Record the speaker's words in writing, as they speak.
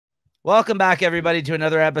Welcome back, everybody, to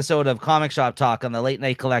another episode of Comic Shop Talk on the Late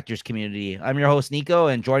Night Collectors community. I'm your host, Nico,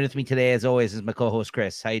 and joined with me today, as always, is my co-host,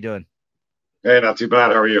 Chris. How you doing? Hey, not too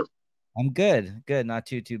bad. How are you? I'm good. Good. Not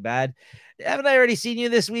too bad. Haven't I already seen you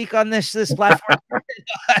this week on this platform?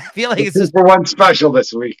 I feel like The it's two just for one special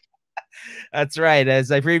this week. that's right.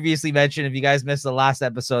 As I previously mentioned, if you guys missed the last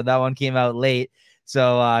episode, that one came out late.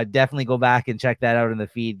 So definitely go back and check that out in the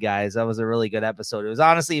feed, guys. That was a really good episode. It was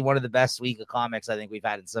honestly one of the best week of comics I think we've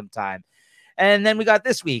had in some time. And then we got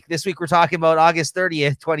this week. This week we're talking about August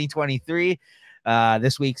 30th, 2023.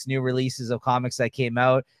 This week's new releases of comics that came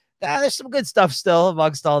out. There's some good stuff still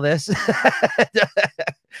amongst all this.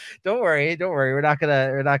 Don't worry. We're not gonna,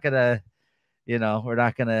 we're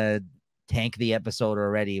not gonna tank the episode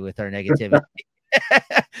already with our negativity. You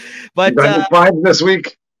But got any finds this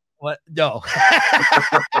week? what? No.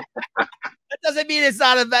 That doesn't mean it's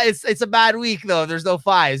not a bad. It's a bad week though. There's no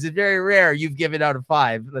fives. It's very rare you've given out a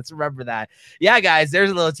 5. Let's remember that. Yeah, guys.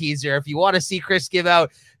 There's a little teaser. If you want to see Chris give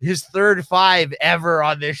out his third 5 ever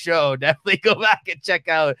on this show, definitely go back and check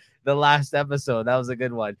out the last episode. That was a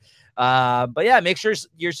good one. But yeah, make sure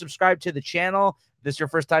you're subscribed to the channel. This is your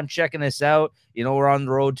first time checking us out. You know, we're on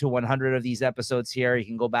the road to 100 of these episodes here. You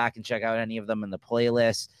can go back and check out any of them in the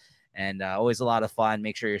playlist. And always a lot of fun.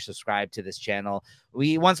 Make sure you're subscribed to this channel.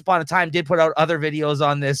 We once upon a time did put out other videos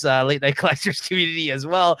on this Late Night Collectors community as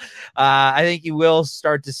well. I think you will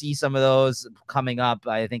start to see some of those coming up.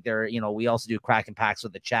 I think they're, we also do cracking packs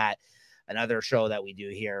with the chat, another show that we do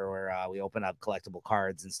here where we open up collectible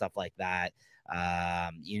cards and stuff like that.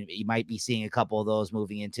 You might be seeing a couple of those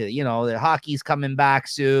moving into, the hockey's coming back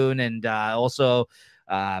soon. And also,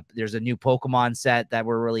 there's a new Pokemon set that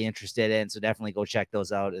we're really interested in. So definitely go check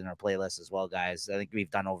those out in our playlist as well, guys. I think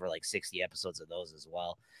we've done over like 60 episodes of those as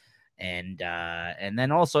well. And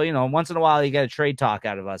then also, once in a while you get a trade talk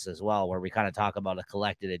out of us as well, where we kind of talk about a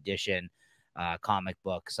collected edition comic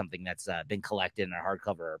book, something that's been collected in a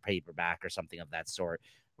hardcover or paperback or something of that sort,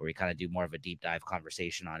 where we kind of do more of a deep dive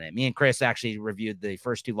conversation on it. Me and Chris actually reviewed the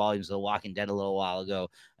first 2 volumes of The Walking Dead a little while ago,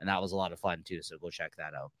 and that was a lot of fun too. So go check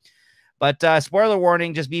that out. But spoiler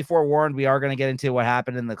warning, just be forewarned, we are going to get into what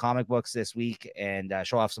happened in the comic books this week and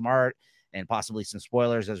show off some art and possibly some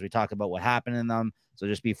spoilers as we talk about what happened in them. So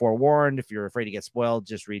just be forewarned. If you're afraid to get spoiled,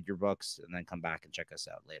 just read your books and then come back and check us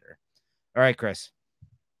out later. All right, Chris.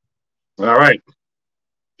 All right.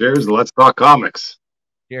 Cheers. Let's talk comics.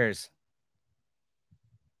 Cheers.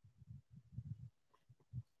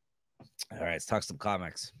 All right, let's talk some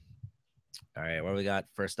comics. All right, what do we got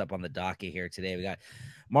first up on the docket here today? We got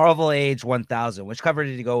Marvel Age 1000. Which cover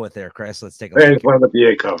did you go with there, Chris? Let's take a look. It's one of the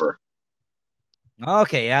BA cover.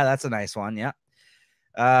 Okay, yeah, that's a nice one. Yeah.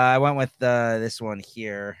 I went with this one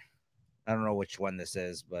here. I don't know which one this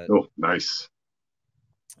is, but oh, nice.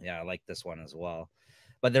 Yeah, I like this one as well.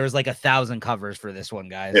 But there was like 1,000 covers for this one,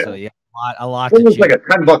 guys. Yeah. So yeah, a lot. Wasn't this like a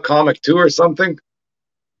 $10 comic too or something?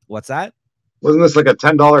 What's that? Wasn't this like a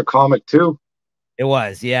 $10 comic too? It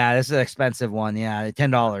was, yeah. This is an expensive one, yeah.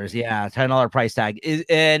 $10, yeah. $10 price tag.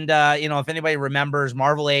 And if anybody remembers,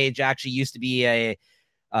 Marvel Age actually used to be a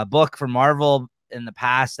book for Marvel in the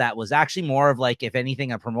past that was actually more of like, if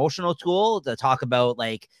anything, a promotional tool to talk about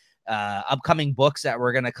like upcoming books that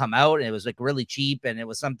were going to come out. And it was like really cheap, and it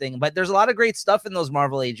was something. But there's a lot of great stuff in those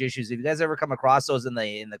Marvel Age issues. If you guys ever come across those in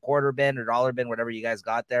the quarter bin or dollar bin, whatever you guys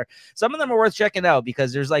got there, some of them are worth checking out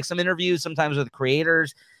because there's like some interviews sometimes with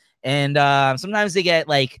creators. And sometimes they get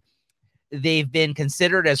like they've been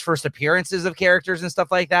considered as first appearances of characters and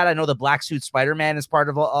stuff like that. I know the Black Suit Spider-Man is part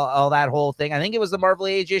of all that whole thing. I think it was the Marvel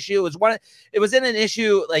Age issue. It was in an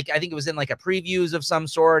issue, like I think it was in like a previews of some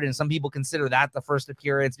sort, and some people consider that the first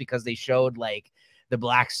appearance because they showed like the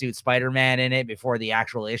Black Suit Spider-Man in it before the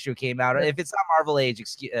actual issue came out. If it's not Marvel Age,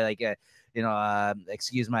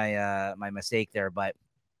 excuse my my mistake there, but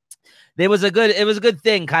it was a good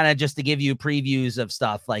thing kind of just to give you previews of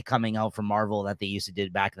stuff like coming out from Marvel that they used to do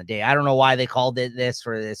back in the day. I don't know why they called it this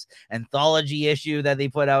for this anthology issue that they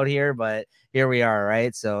put out here, but here we are,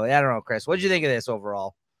 right? So I don't know, Chris, what did you think of this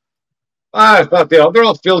overall? I thought they're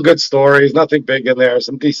all feel good stories, nothing big in there,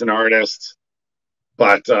 some decent artists,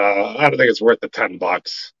 but I don't think it's worth the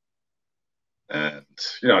 $10. And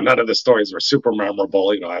none of the stories were super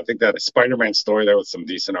memorable. I think that a Spider-Man story there with some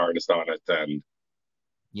decent artists on it, and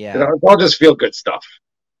yeah, I'll just feel good stuff.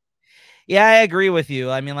 Yeah, I agree with you.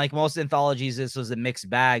 I mean, like most anthologies, this was a mixed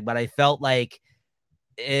bag, but I felt like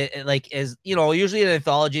usually in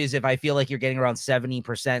anthologies, if I feel like you're getting around 70%,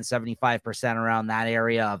 75% around that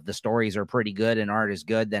area of the stories are pretty good and art is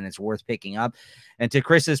good, then it's worth picking up. And to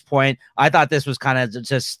Chris's point, I thought this was kind of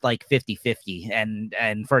just like 50-50.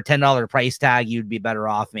 And for a $10 price tag, you'd be better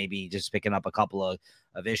off maybe just picking up a couple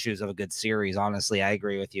of issues of a good series. Honestly, I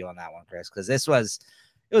agree with you on that one, Chris, because it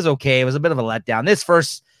was okay. It was a bit of a letdown. This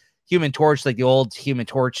first Human Torch, like the old Human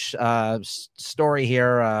Torch story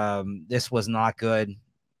here, this was not good.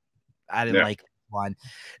 I didn't like one.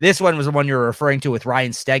 This one was the one you're referring to with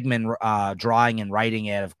Ryan Stegman drawing and writing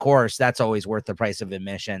it. Of course, that's always worth the price of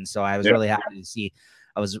admission. So I was really happy to see.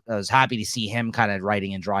 I was happy to see him kind of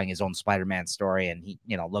writing and drawing his own Spider-Man story, and he,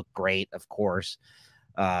 looked great. Of course,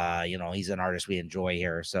 he's an artist we enjoy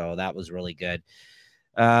here, so that was really good.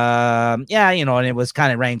 And it was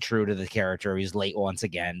kind of rang true to the character. He was late once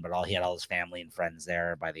again, but he had all his family and friends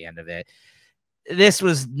there by the end of it. This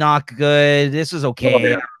was not good. This was okay. Oh,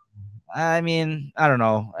 yeah. I mean, I don't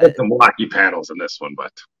know. There's some wacky panels in this one,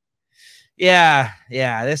 but yeah,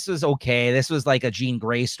 this was okay. This was like a Jean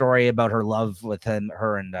Grey story about her love with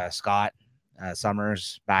her and Scott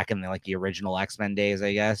Summers back in the original X-Men days,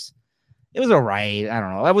 I guess. It was all right. I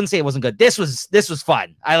don't know. I wouldn't say it wasn't good. This was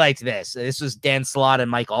fun. I liked this. This was Dan Slott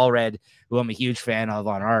and Mike Allred, who I'm a huge fan of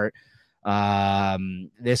on art.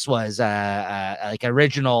 This was like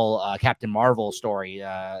original Captain Marvel story,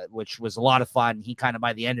 which was a lot of fun. He kind of,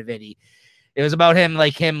 by the end of it, it was about him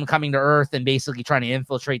coming to Earth and basically trying to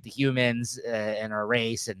infiltrate the humans in our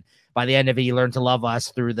race. And by the end of it, he learned to love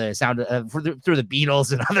us through the sound through the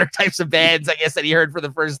Beatles and other types of bands, I guess, that he heard for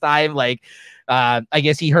the first time. I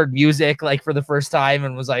guess he heard music for the first time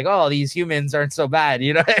and was like, oh, these humans aren't so bad.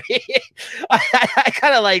 You know what I mean? I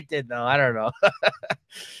kind of liked it though. I don't know.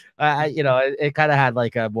 It kind of had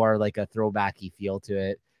a more a throwbacky feel to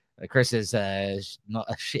it. Chris is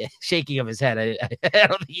shaking of his head. I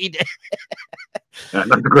don't think he did. Not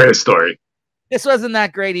the greatest story. This wasn't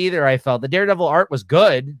that great either, I felt. The Daredevil art was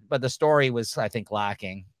good, but the story was, I think,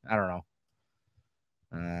 lacking. I don't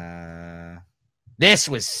know. This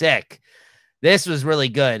was sick. This was really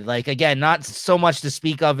good. Again, not so much to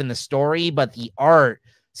speak of in the story, but the art.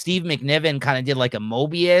 Steve McNiven kind of did a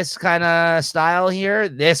Mobius kind of style here.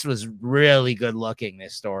 This was really good looking,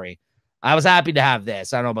 this story. I was happy to have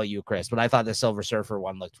this. I don't know about you, Chris, but I thought the Silver Surfer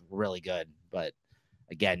one looked really good. But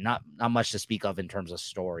again, not much to speak of in terms of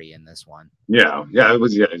story in this one. Yeah, it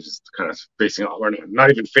was just kind of facing off, or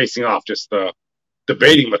not even facing off, just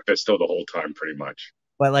debating Mephisto the whole time, pretty much.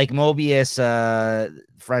 But Mobius,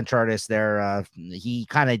 French artist there, he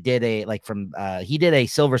kind of did he did a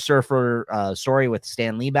Silver Surfer story with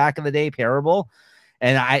Stan Lee back in the day, Parable.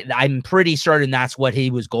 And I'm pretty certain that's what he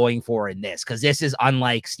was going for in this, because this is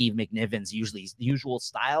unlike Steve McNiven's usual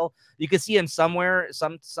style. You can see him somewhere,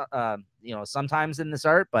 sometimes in this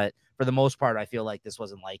art, but for the most part, I feel like this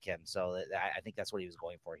wasn't like him. So I think that's what he was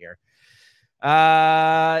going for here.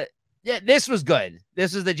 Yeah, this was good.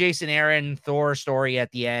 This is the Jason Aaron Thor story at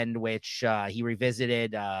the end, which he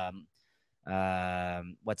revisited. What's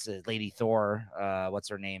the Lady Thor? What's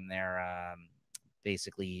her name there?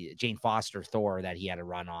 Basically Jane Foster Thor that he had a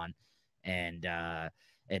run on, and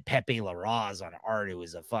Pepe Larraz on art. It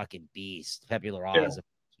was a fucking beast. Pepe Larraz,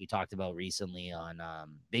 we talked about recently on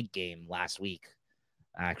Big Game last week,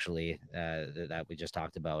 actually, that we just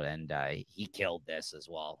talked about, and he killed this as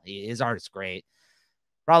well. His art is great.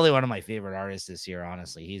 Probably one of my favorite artists this year,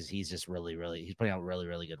 honestly. He's just really, he's putting out really,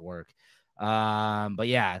 really good work. But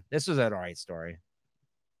yeah, this was an all right story.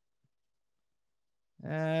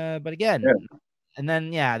 But again, and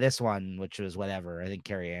then this one, which was whatever. I think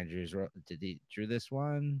Kerry Andrews drew this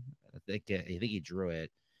one. I think he drew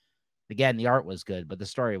it. Again, the art was good, but the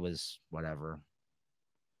story was whatever.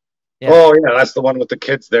 Yeah. Oh yeah, that's the one with the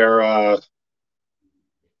kids there.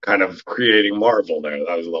 Kind of creating Marvel there.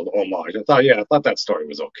 That was a little homage. I thought that story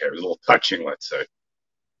was okay. It was a little touching, let's say.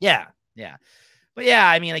 Yeah. But yeah,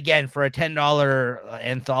 I mean, again, for a $10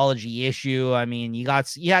 anthology issue, I mean, you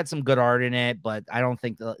had some good art in it, but I don't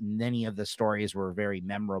think any of the stories were very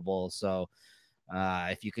memorable. So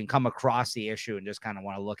if you can come across the issue and just kind of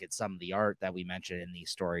want to look at some of the art that we mentioned in these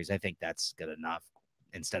stories, I think that's good enough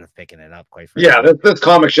instead of picking it up, quite frankly. Yeah, this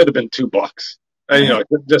comic should have been $2. And,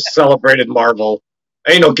 just celebrated Marvel.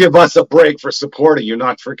 And, give us a break for supporting you,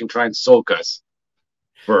 not freaking try and soak us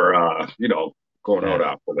for, going out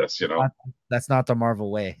after this, That's not the Marvel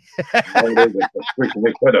way. We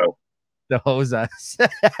could have. To hose us. All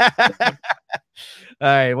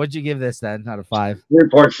right, what'd you give this then out of 5?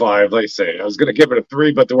 3.5, like I say. I was gonna give it a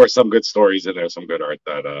 3, but there were some good stories in there, some good art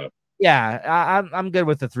that yeah, I'm good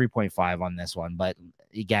with the 3.5 on this one, but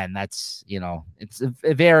again, that's it's a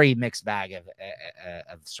very mixed bag of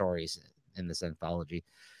stories in this anthology.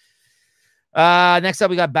 Next up,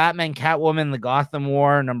 we got Batman, Catwoman, the Gotham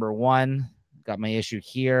War, #1. Got my issue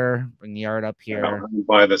here. Bring the art up here. I'm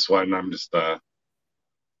buy this one. I'm just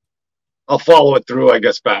I'll I'll follow it through, I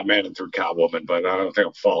guess, Batman and through Catwoman, but I don't think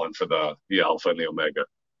I'm falling for the Alpha and the Omega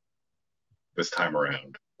this time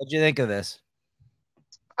around. What'd you think of this?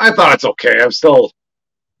 I thought it's okay. It's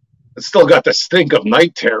still got the stink of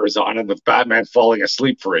Night Terrors on it with Batman falling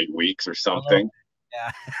asleep for 8 weeks or something.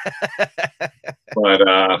 Yeah. But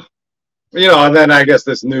and then I guess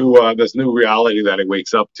this new reality that he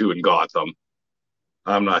wakes up to in Gotham.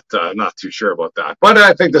 I'm not too sure about that, but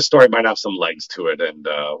I think the story might have some legs to it, and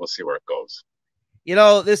we'll see where it goes.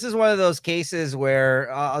 This is one of those cases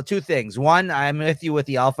where two things. One, I'm with you with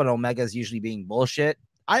the Alpha and Omegas usually being bullshit.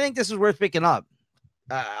 I think this is worth picking up.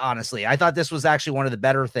 Honestly, I thought this was actually one of the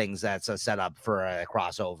better things that's set up for a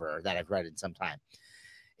crossover that I've read in some time.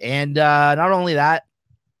 And not only that,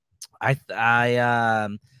 I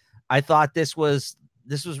thought this was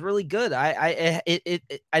really good. I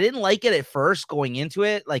didn't like it at first going into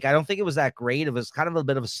it. Like, I don't think it was that great. It was kind of a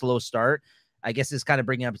bit of a slow start. I guess it's kind of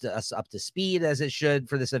bringing us up to speed as it should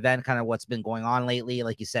for this event, kind of what's been going on lately.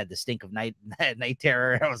 Like you said, the stink of night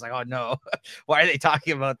terror. I was like, oh no, why are they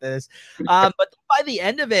talking about this? But by the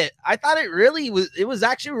end of it, I thought it was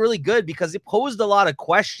actually really good because it posed a lot of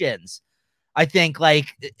questions. I think, like,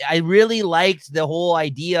 I really liked the whole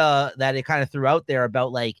idea that it kind of threw out there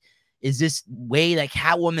about, like, is this way that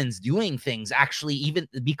Catwoman's doing things actually,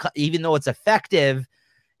 even though it's effective,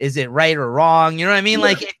 is it right or wrong? You know what I mean? Yeah.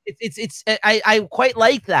 Like, I quite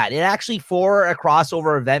like that. It actually, for a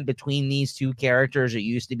crossover event between these two characters that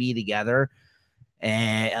used to be together,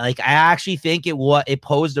 and like, I actually think it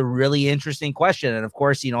posed a really interesting question. And of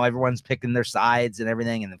course, everyone's picking their sides and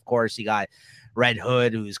everything. And of course, you got Red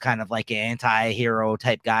Hood, who's kind of like an anti-hero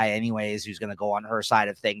type guy anyways, who's going to go on her side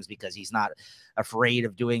of things because he's not afraid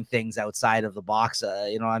of doing things outside of the box.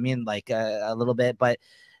 You know what I mean? Like a little bit, but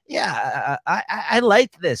yeah, I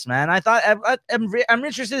liked this, man. I thought I'm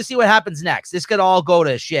interested to see what happens next. This could all go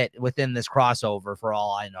to shit within this crossover for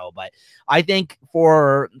all I know, but I think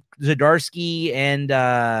for Zdarsky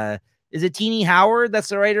and is it Teenie Howard that's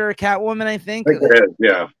the writer of Catwoman? I think it is,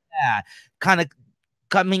 yeah, kind of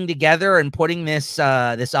coming together and putting this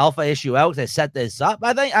Alpha issue out to set this up.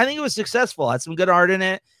 I think it was successful. Had some good art in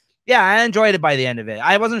it. Yeah, I enjoyed it by the end of it.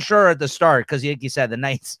 I wasn't sure at the start because, like you said, the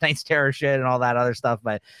Night's Terror shit and all that other stuff.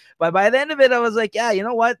 But by the end of it, I was like, yeah, you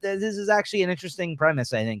know what? This is actually an interesting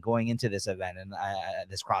premise, I think, going into this event and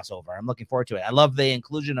this crossover. I'm looking forward to it. I love the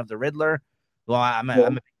inclusion of the Riddler. Well, I'm a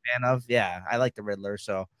big fan of. Yeah, I like the Riddler.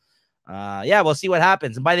 So, yeah, we'll see what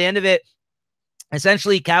happens. And by the end of it,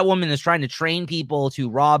 essentially, Catwoman is trying to train people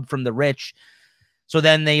to rob from the rich so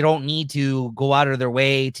then they don't need to go out of their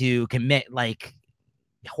way to commit, like,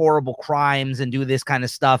 horrible crimes and do this kind of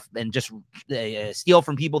stuff and just steal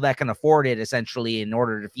from people that can afford it, essentially, in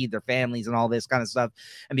order to feed their families and all this kind of stuff.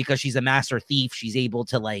 And because she's a master thief, she's able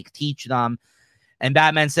to, like, teach them. And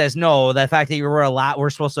Batman says, no, the fact that we're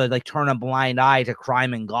supposed to, like, turn a blind eye to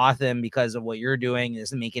crime in Gotham because of what you're doing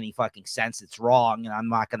doesn't make any fucking sense. It's wrong. And I'm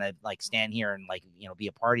not going to, like, stand here and, like, be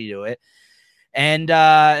a party to it. And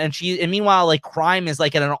meanwhile, like, crime is,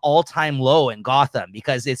 like, at an all-time low in Gotham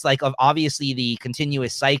because it's, like, obviously the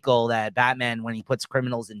continuous cycle that Batman, when he puts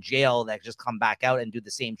criminals in jail, that just come back out and do the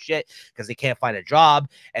same shit because they can't find a job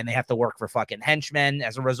and they have to work for fucking henchmen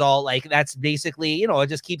as a result. Like, that's basically, it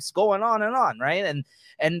just keeps going on and on, right?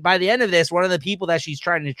 And by the end of this, one of the people that she's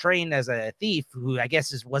trying to train as a thief, who I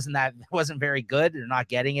guess wasn't very good or not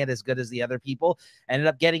getting it as good as the other people, ended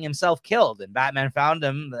up getting himself killed. And Batman found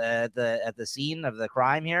him at the scene of the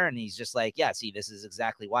crime here, and he's just like, yeah, see, this is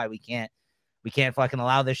exactly why we can't fucking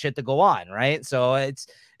allow this shit to go on, right? So it's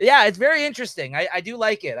very interesting. I do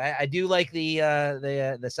like it. I do like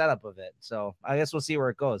the setup of it. So I guess we'll see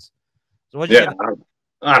where it goes. So what? Yeah,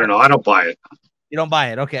 I don't know. I don't buy it. You don't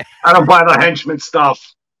buy it, okay? I don't buy the henchman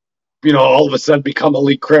stuff. All of a sudden become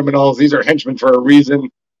elite criminals. These are henchmen for a reason.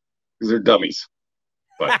 These are dummies.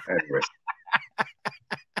 But anyways.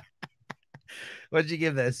 What'd you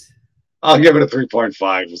give this? I'll give it a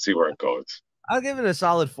 3.5. We'll see where it goes. I'll give it a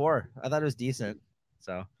solid 4. I thought it was decent.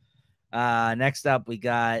 So next up we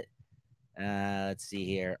got let's see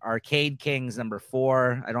here. Arcade Kings number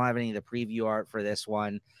 4. I don't have any of the preview art for this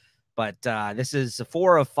one. But this is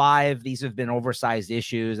 4 of 5. These have been oversized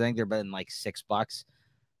issues. I think they've been like $6.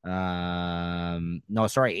 No,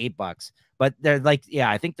 sorry, $8. But they're like, yeah,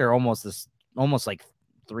 I think they're almost like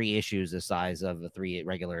 3 issues the size of the 3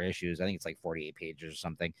 regular issues. I think it's like 48 pages or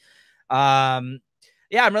something.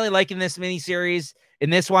 Yeah, I'm really liking this miniseries. In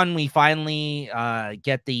this one, we finally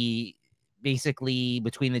get basically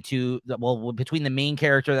between between the main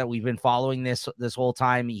character that we've been following this whole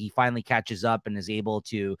time, he finally catches up and is able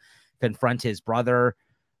to confront his brother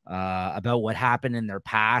about what happened in their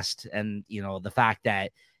past. And, the fact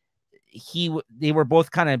that they were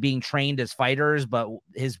both kind of being trained as fighters, but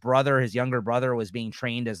his younger brother, was being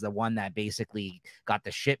trained as the one that basically got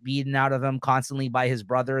the shit beaten out of him constantly by his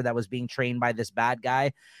brother that was being trained by this bad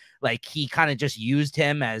guy. Like, he kind of just used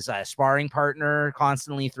him as a sparring partner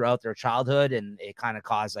constantly throughout their childhood, and it kind of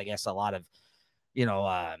caused, I guess, a lot of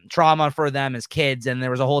trauma for them as kids. And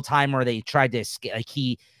there was a whole time where they tried to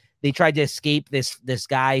escape, they tried to escape this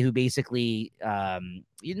guy who basically,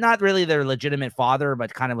 not really their legitimate father,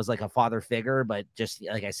 but kind of was like a father figure, but just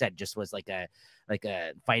like I said, just was like a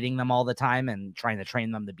fighting them all the time and trying to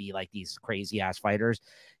train them to be like these crazy ass fighters.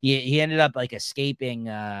 He ended up like escaping,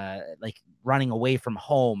 like running away from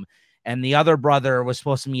home. And the other brother was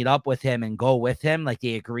supposed to meet up with him and go with him. Like,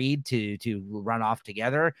 they agreed to run off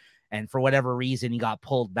together. And for whatever reason, he got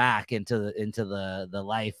pulled back into the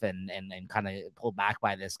life and kind of pulled back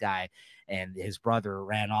by this guy. And his brother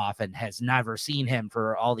ran off and has never seen him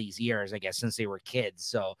for all these years, I guess, since they were kids.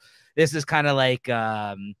 So this is kind of like,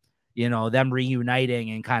 them reuniting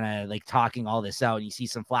and kind of like talking all this out. And you see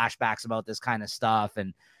some flashbacks about this kind of stuff.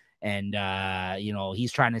 And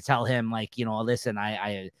he's trying to tell him, like, listen,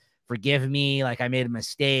 I forgive me, like, I made a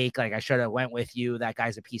mistake, like, I should have went with you, that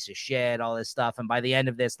guy's a piece of shit, all this stuff. And by the end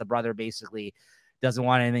of this, the brother basically doesn't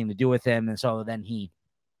want anything to do with him, and so then he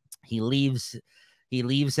leaves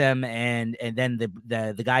him. And then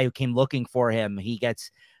the guy who came looking for him, he gets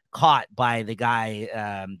caught by the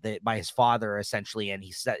guy, by his father, essentially, and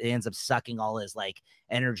he ends up sucking all his like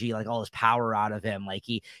energy, like all his power out of him. Like,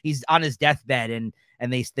 he's on his deathbed, and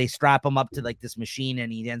they strap him up to like this machine,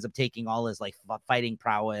 and he ends up taking all his like fighting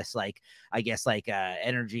prowess, like, I guess, like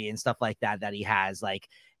energy and stuff like that he has, like,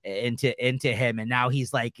 into him. And now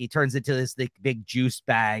he's like, he turns into this like, big juice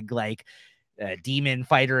bag, like, demon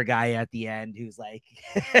fighter guy at the end, who's like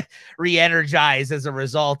re-energized as a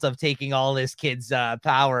result of taking all this kid's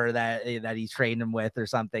power that he's trained him with, or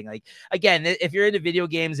something. Like, again, if you're into video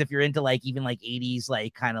games, if you're into like even like 80s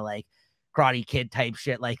like kind of like Karate Kid type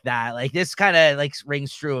shit like that, like, this kind of like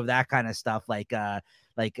rings true of that kind of stuff, like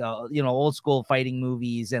old school fighting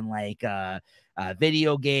movies, and like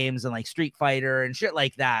video games, and like Street Fighter and shit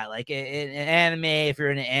like that. Like, in anime, if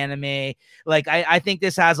you're into anime, like, I think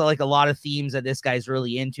this has a lot of themes that this guy's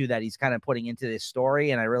really into, that he's kind of putting into this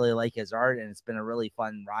story. And I really like his art, and it's been a really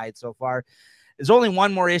fun ride so far. There's only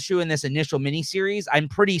one more issue in this initial miniseries. I'm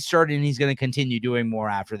pretty certain he's going to continue doing more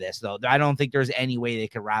after this, though. I don't think there's any way they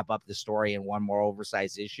could wrap up the story in one more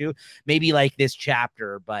oversized issue. Maybe like this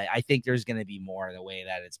chapter, but I think there's going to be more in the way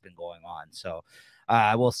that it's been going on. So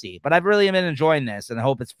we'll see. But I've really been enjoying this, and I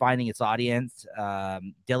hope it's finding its audience.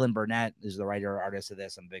 Dylan Burnett is the writer artist of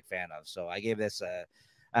this. I'm a big fan of. So I gave this a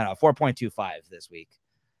 4.25 this week.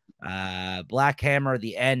 Black Hammer,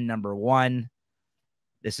 The End, #1.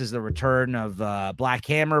 This is the return of Black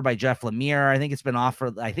Hammer by Jeff Lemire. I think it's been off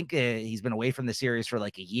for, I think he's been away from the series for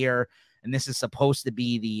like a year. And this is supposed to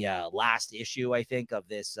be the last issue, I think, of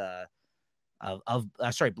this,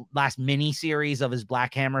 last mini series of his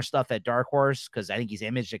Black Hammer stuff at Dark Horse. Cause I think he's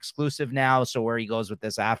Image exclusive now. So where he goes with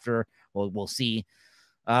this after, we'll see.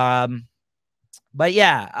 But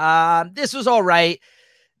yeah, this was all right.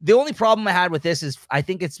 The only problem I had with this is I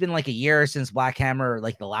think it's been like a year since Black Hammer,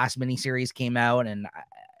 like the last miniseries came out. And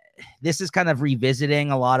this is kind of revisiting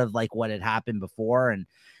a lot of like what had happened before. And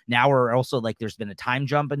now we're also like, there's been a time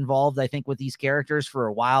jump involved, I think, with these characters. For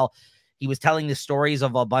a while, he was telling the stories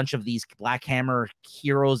of a bunch of these Black Hammer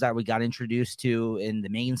heroes that we got introduced to in the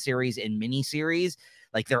main series and miniseries,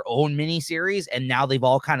 like their own miniseries. And now they've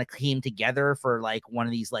all kind of came together for like one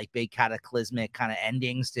of these like big cataclysmic kind of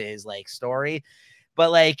endings to his like story. But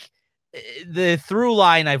like the through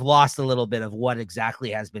line, I've lost a little bit of what exactly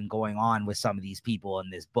has been going on with some of these people in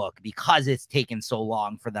this book, because it's taken so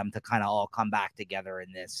long for them to kind of all come back together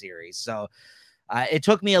in this series. So it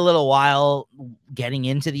took me a little while getting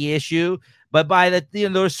into the issue, but by there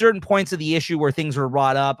were certain points of the issue where things were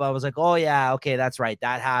brought up. I was like, oh yeah, okay, that's right,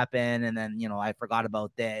 that happened. And then, I forgot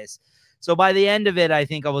about this. So by the end of it, I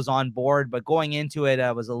think I was on board, but going into it,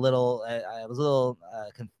 I was a little, I wasn't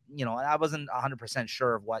 100%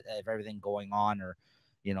 sure of everything going on, or,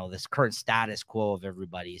 this current status quo of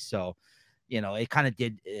everybody. So, it kind of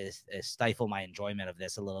did stifle my enjoyment of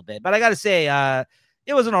this a little bit, but I got to say,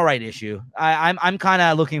 it was an all right issue. I'm kind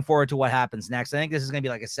of looking forward to what happens next. I think this is going to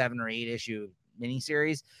be like a 7 or 8 issue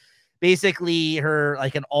miniseries. Basically, her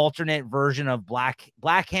like an alternate version of Black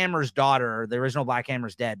Hammer's daughter. The original Black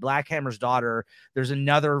Hammer's dead. Black Hammer's daughter, there's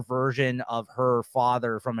another version of her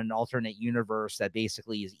father from an alternate universe that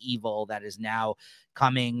basically is evil, that is now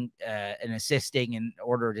coming and assisting in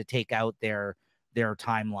order to take out their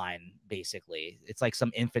timeline. Basically, it's like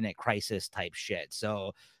some Infinite Crisis type shit.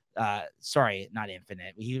 So Sorry, not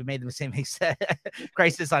Infinite. He made the same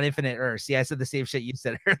Crisis on Infinite Earths. Yeah, I said the same shit you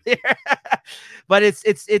said earlier. But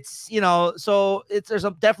it's you know, so there's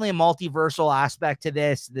definitely a multiversal aspect to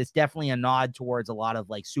this. There's definitely a nod towards a lot of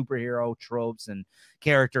like superhero tropes and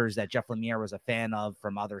characters that Jeff Lemire was a fan of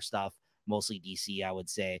from other stuff, mostly DC, I would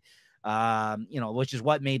say. You know, which is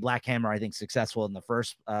what made Black Hammer, I think, successful in the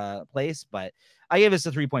first place. But I gave this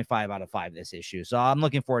a 3.5 out of 5 this issue. So I'm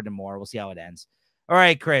looking forward to more. We'll see how it ends. All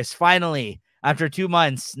right, Chris, finally, after 2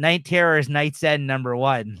 months, Night Terror's Night's End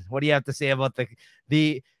 #1. What do you have to say about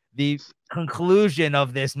the conclusion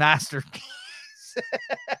of this masterpiece?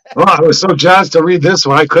 Well, I was so jazzed to read this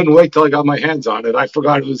one. I couldn't wait till I got my hands on it. I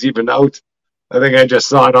forgot it was even out. I think I just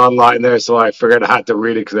saw it online there, so I figured I had to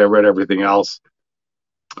read it because I read everything else.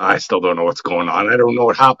 I still don't know what's going on. I don't know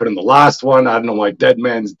what happened in the last one. I don't know why Dead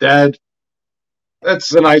Man's dead.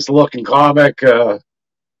 It's a nice looking comic.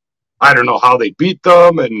 I don't know how they beat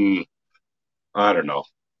them, and I don't know.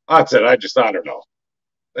 That's it. I don't know.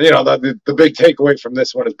 You know, the big takeaway from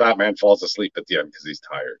this one is Batman falls asleep at the end because he's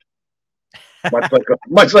tired.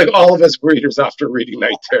 Much like all of us readers after reading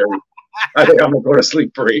Night Terror. I think I'm gonna go to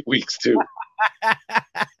sleep for 8 weeks too.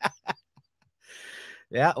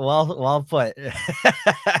 Yeah, well put.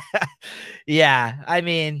 Yeah, I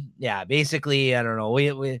mean, yeah, basically, I don't know.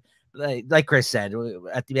 We like Chris said,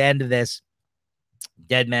 at the end of this,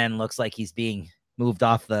 Deadman looks like he's being moved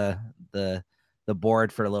off the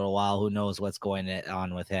board for a little while. Who knows what's going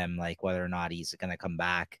on with him, like whether or not he's going to come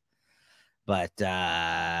back. But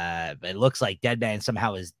it looks like Deadman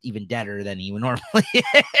somehow is even deader than he would normally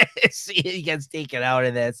is. He gets taken out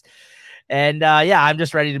of this. And yeah, I'm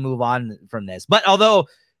just ready to move on from this. But although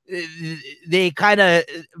they kind of,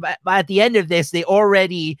 at the end of this, they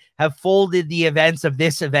already have folded the events of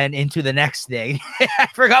this event into the next thing. I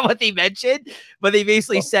forgot what they mentioned, but they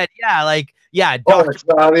basically said, yeah, like, yeah.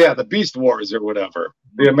 Yeah, the Beast Wars or whatever.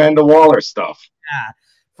 The Amanda Waller stuff.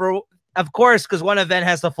 Yeah. Of course, because one event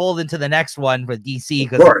has to fold into the next one with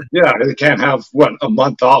DC. Of course, yeah, they can't have a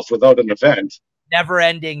month off without an event.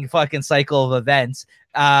 Never-ending fucking cycle of events.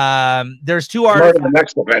 There's 2 artifacts. The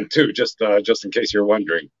next event too, just in case you're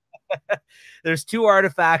wondering. There's 2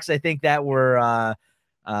 artifacts I think that were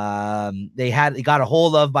they got a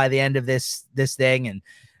hold of by the end of this thing, and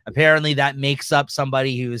apparently that makes up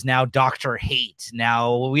somebody who is now Dr. Hate.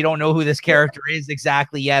 Now we don't know who this character is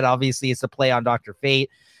exactly yet. Obviously, it's a play on Dr. Fate,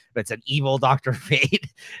 but it's an evil Dr.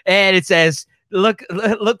 Fate, and it says, "Look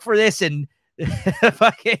for this in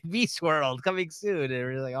fucking Beast World coming soon." And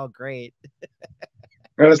we're like, "Oh, great!"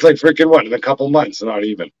 And it's like freaking what, in a couple months, not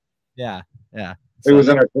even. Yeah. It was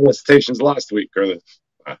in our solicitations last week, or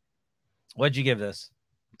what'd you give this?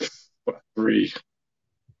 3.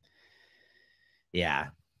 Yeah.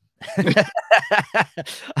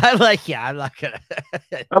 I'm not gonna.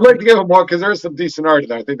 I'd like to give it more because there's some decent art in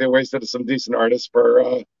there. I think they wasted some decent artists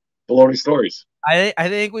for baloney stories. I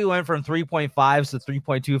think we went from 3.5s to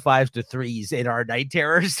 3.25s to 3s in our Night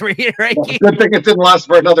Terrors 3 ranking. Good thing it didn't last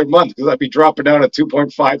for another month because I'd be dropping down at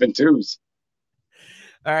 2.5 and 2s.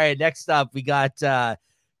 All right, next up we got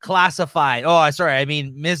Classified. Oh, sorry, I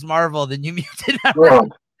mean Ms. Marvel, the New Mutant. Yeah,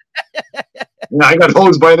 I got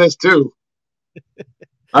hosed by this too.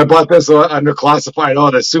 I bought this under Classified. Oh,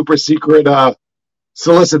 the super secret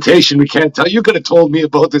solicitation. We can't tell. You could have told me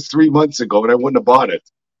about this 3 months ago, and I wouldn't have bought it.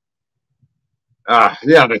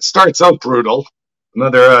 Yeah, and it starts out brutal.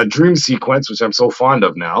 Another dream sequence, which I'm so fond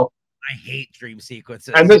of now. I hate dream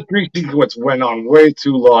sequences. And this dream sequence went on way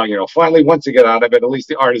too long. You know, finally, once you get out of it, at least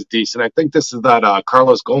the art is decent. I think this is that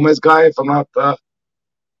Carlos Gomez guy, if I'm not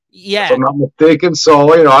mistaken.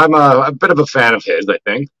 So, you know, I'm a bit of a fan of his, I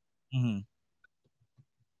think. Mm-hmm.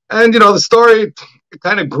 And, you know, the story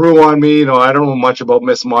kind of grew on me. You know, I don't know much about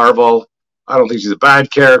Miss Marvel. I don't think she's a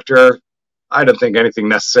bad character. I don't think anything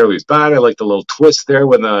necessarily is bad. I like the little twist there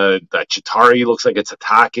when that Chitauri looks like it's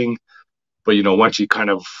attacking. But, you know, once she kind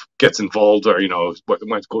of gets involved or, you know,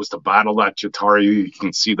 when it goes to battle that Chitauri, you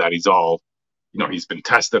can see that he's all, you know, he's been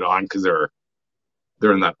tested on because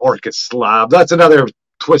they're in that Orchis slab. That's another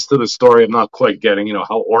twist of the story I'm not quite getting, you know,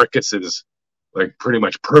 how Orchis is like pretty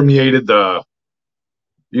much permeated the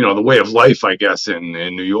way of life, I guess, in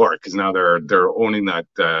New York, because now they're owning that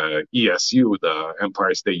ESU, the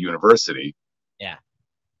Empire State University. Yeah.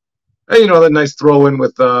 And, you know, the nice throw in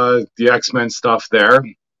with the X-Men stuff there.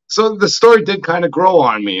 So the story did kind of grow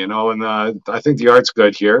on me, you know, and I think the art's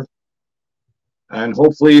good here. And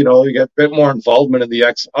hopefully, you know, you get a bit more involvement of the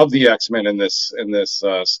X-Men in this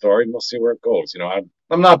story, and we'll see where it goes. You know,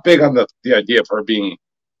 I'm not big on the idea of her being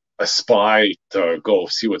a spy to go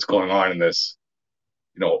see what's going on in this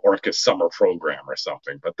Orca's summer program or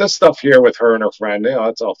something. But this stuff here with her and her friend,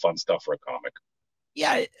 it's all fun stuff for a comic.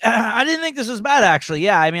 Yeah, I didn't think this was bad, actually.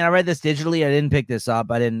 Yeah, I mean, I read this digitally. I didn't pick this up.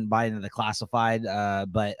 I didn't buy into the classified,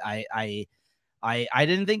 but I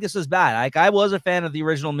didn't think this was bad. Like, I was a fan of the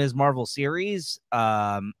original Ms. Marvel series.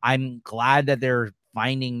 I'm glad that they're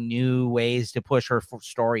finding new ways to push her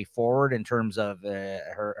story forward in terms of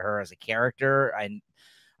her as a character.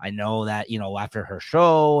 I know that, after her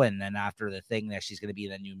show and then after the thing that she's going to be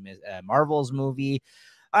in the new Marvels movie,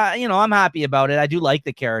 I'm happy about it. I do like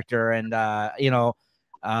the character, and I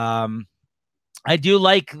do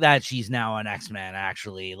like that she's now an X-Men,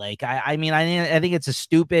 actually. Like, I mean, I think it's a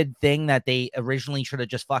stupid thing that they originally should have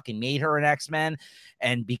just fucking made her an X-Men.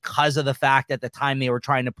 And because of the fact at the time they were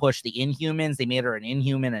trying to push the Inhumans, they made her an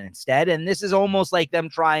Inhuman instead. And this is almost like them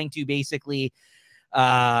trying to basically,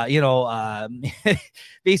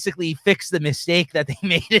 basically fix the mistake that they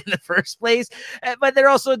made in the first place. But they're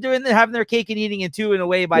also having their cake and eating it too, in a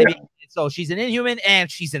way, by being, so she's an Inhuman and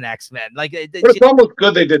she's an X-Men. Like, but it's almost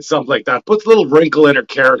good they did something like that. Puts a little wrinkle in her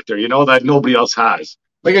character, that nobody else has.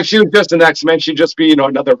 Like, if she was just an X-Men, she'd just be,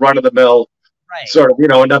 another run of the mill, sort of,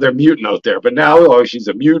 another mutant out there. But now, she's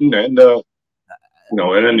a mutant and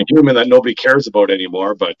and a human that nobody cares about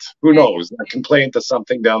anymore. But who knows? That can play into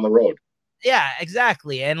something down the road. Yeah,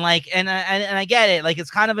 exactly. And like, and I get it. Like, it's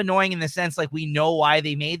kind of annoying in the sense, like, we know why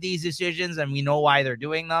they made these decisions and we know why they're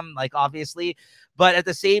doing them, like, obviously, but at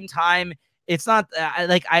the same time, it's not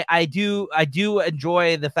like, I do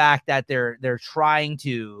enjoy the fact that they're trying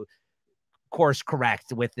to course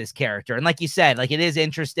correct with this character. And like you said, like, it is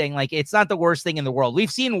interesting. Like, it's not the worst thing in the world.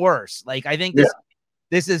 We've seen worse. Like, I think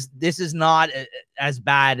this is not as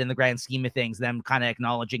bad in the grand scheme of things, them kind of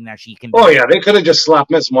acknowledging that she can. Oh, yeah. They could have just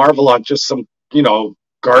slapped Ms. Marvel on just some,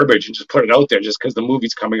 garbage and just put it out there just because the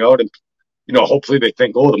movie's coming out. And, hopefully they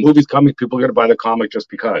think, oh, the movie's coming. People are going to buy the comic just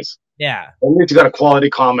because. Yeah. At least you got a quality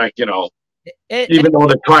comic, even though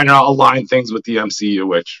they're trying to align things with the MCU,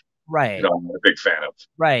 which, right, I'm a big fan of.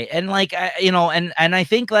 Right. And like, and I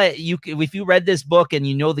think that if you read this book and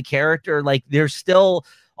the character, like, there's still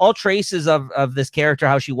all traces of this character,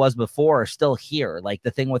 how she was before, are still here. Like,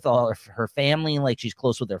 the thing with all her family, like, she's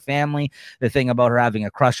close with her family. The thing about her having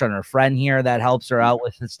a crush on her friend here that helps her out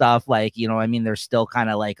with the stuff. Like, I mean, there's still kind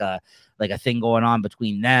of like a thing going on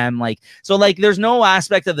between them. Like, so, like, there's no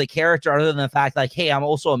aspect of the character other than the fact, like, hey, I'm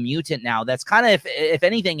also a mutant now. That's kind of, if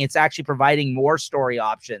anything, it's actually providing more story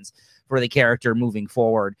options for the character moving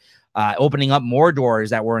forward. Opening up more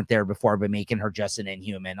doors that weren't there before by making her just an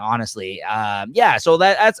Inhuman, honestly. Yeah, so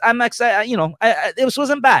that's, I'm excited. This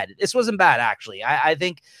wasn't bad. This wasn't bad, actually. I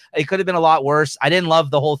think it could have been a lot worse. I didn't love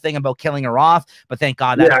the whole thing about killing her off, but thank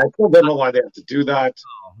God. I still don't know why they have to do that.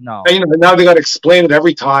 No. And, now they got to explain it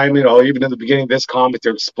every time, even in the beginning of this comic,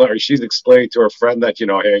 she's explaining to her friend that,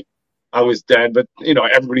 hey, I was dead, but,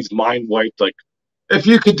 everybody's mind wiped. Like, if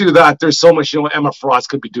you could do that, there's so much, Emma Frost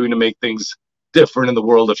could be doing to make things different in the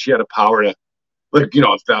world if she had a power to, like,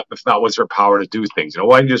 if that was her power to do things.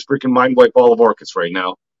 Why don't you just freaking mind wipe all of Orchis right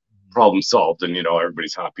now? Problem solved, and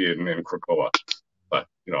everybody's happy in Krakoa. But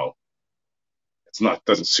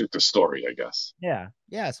doesn't suit the story, I guess. Yeah.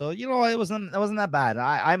 So it wasn't that bad.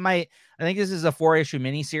 I think this is a 4-issue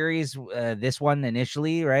miniseries. This one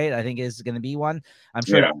initially, right? I think is going to be one. I'm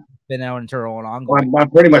sure it's been out into her own ongoing. I'm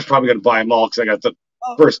pretty much probably going to buy them all because I got the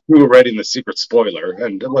first 2 already in the secret spoiler,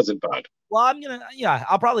 and it wasn't bad. Well,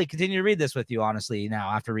 I'll probably continue to read this with you, honestly, now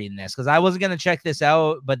after reading this, because I wasn't going to check this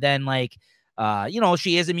out, but then, like,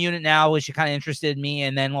 she is a mutant now, which kind of interested me.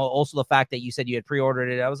 And then also the fact that you said you had pre-ordered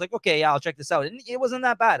it, I was like, okay, yeah, I'll check this out. And it wasn't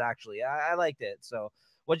that bad, actually. I liked it. So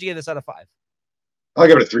what'd you give this out of 5? I'll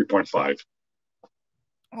give it a 3.5.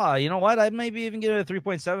 Oh, you know what? I maybe even give it a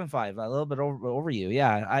 3.75, a little bit over you.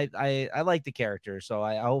 Yeah, I like the character. So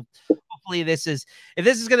I hope, hopefully if this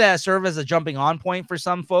is going to serve as a jumping on point for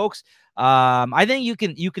some folks, I think you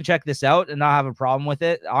can check this out and not have a problem with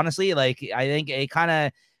it. Honestly, like, I think it kind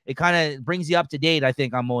of brings you up to date, I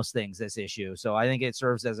think, on most things, this issue. So I think it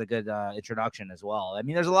serves as a good introduction as well. I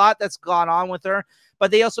mean, there's a lot that's gone on with her,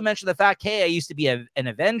 but they also mentioned the fact, hey, I used to be an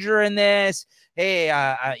Avenger in this. Hey,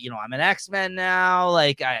 I'm an X-Men now.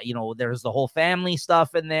 Like, there's the whole family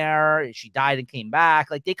stuff in there. She died and came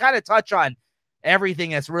back. Like, they kind of touch on everything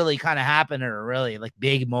that's really kind of happened, or really like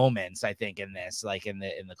big moments, I think, in this, like in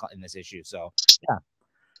this issue. So yeah.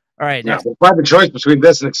 All right. If I have a choice between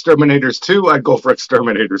this and Exterminators 2, I'd go for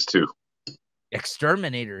Exterminators 2.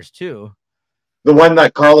 Exterminators 2? The one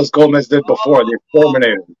that Carlos Gomez did before, the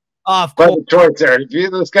Exterminator. Of course. Choice there.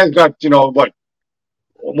 This guy's got,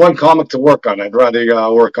 one comic to work on. I'd rather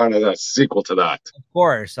work on a sequel to that.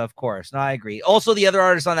 Of course. No, I agree. Also, the other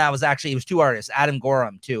artist on that was actually, it was two artists, Adam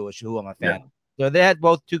Gorham too, which who I'm a fan of. So they had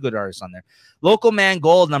both two good artists on there. Local Man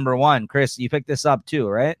Gold #1. Chris, you picked this up too,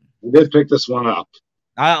 right? We did pick this one up.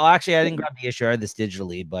 I didn't grab the issue. I had this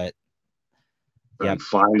digitally, but yeah,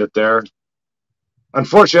 find it there.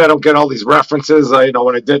 Unfortunately, I don't get all these references.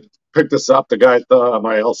 When I did pick this up, the guy at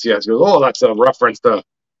my LCS goes, "Oh, that's a reference to,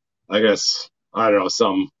 I guess, I don't know,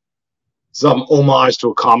 some homage to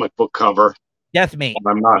a comic book cover." Deathmate.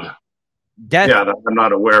 I'm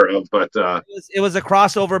not aware of, but it was a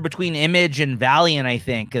crossover between Image and Valiant. I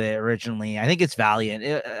think originally, I think it's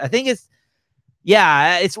Valiant. I think it's.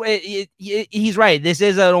 Yeah, he's right. This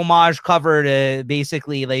is an homage cover to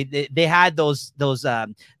basically they had those there was a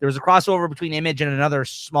crossover between Image and another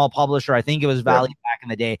small publisher. I think it was Valiant back in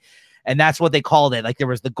the day, and that's what they called it. Like there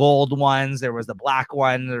was the gold ones, there was the black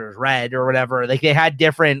one, there was red or whatever. Like they had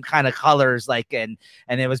different kind of colors, like and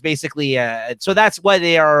it was basically so that's what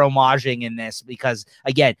they are homaging in this, because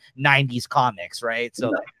again, 90s comics, right?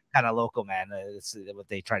 So kind of Local Man, it's what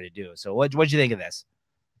they try to do. So what'd you think of this?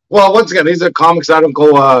 Well, once again, these are comics I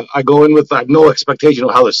go in with I have no expectation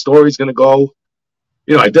of how the story's going to go.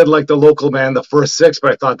 I did like the Local Man, the first 6,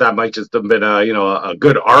 but I thought that might just have been a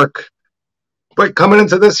good arc. But coming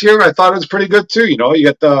into this year, I thought it was pretty good too. You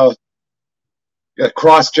get the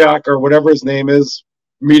Crossjack or whatever his name is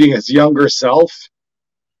meeting his younger self,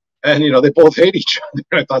 and they both hate each other.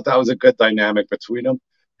 I thought that was a good dynamic between them.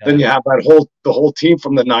 Yeah. Then you have the whole team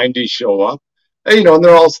from the 90s show up. And, and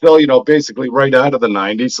they're all still, basically right out of the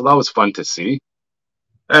 90s. So that was fun to see.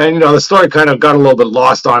 And, the story kind of got a little bit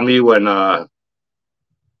lost on me when,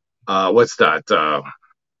 what's that?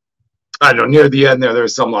 I don't know, near the end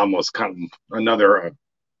there's some almost kind of another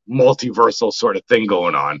multiversal sort of thing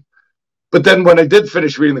going on. But then when I did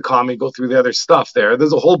finish reading the comic, go through the other stuff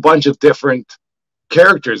there's a whole bunch of different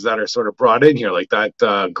characters that are sort of brought in here. Like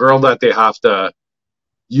that girl that they have to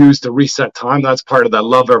use to reset time. That's part of that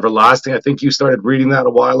Love Everlasting. I think you started reading that a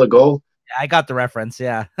while ago. Yeah, I got the reference.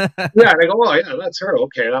 Yeah. Yeah. And I go, oh yeah, that's her.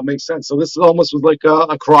 Okay. That makes sense. So this is almost like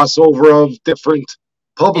a crossover of different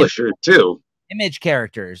publishers too. Image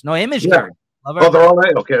characters. No, Image characters.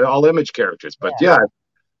 They're all Image characters, but yeah.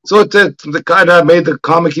 So it kind of made the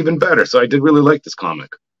comic even better. So I did really like this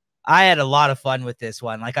comic. I had a lot of fun with this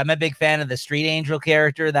one. Like, I'm a big fan of the Street Angel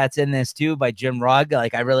character that's in this too, by Jim Rugg.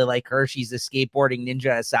 Like, I really like her. She's a skateboarding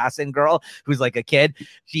ninja assassin girl who's like a kid.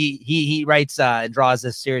 He writes and draws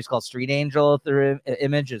this series called Street Angel through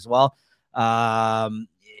Image as well. And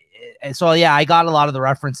so yeah, I got a lot of the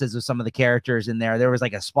references of some of the characters in there. There was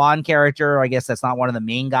like a Spawn character. I guess that's not one of the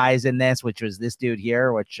main guys in this, which was this dude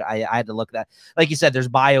here, which I had to look at. Like you said, there's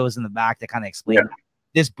bios in the back that kind of explain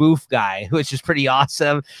this Boof guy, which is pretty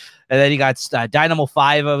awesome. And then you got Dynamo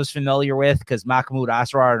 5 I was familiar with because Mahmoud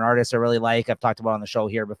Asrar, an artist I really like. I've talked about on the show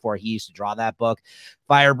here before. He used to draw that book.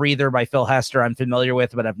 Fire Breather by Phil Hester I'm familiar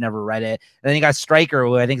with, but I've never read it. And then you got Striker,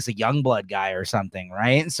 who I think is a Youngblood guy or something,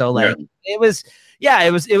 right? So like it was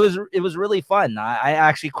really fun. I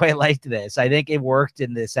actually quite liked this. I think it worked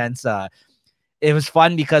in the sense it was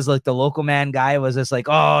fun because like the Local Man guy was just like,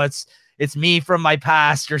 oh, it's me from my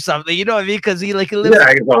past or something, you know what I mean? Because he like lives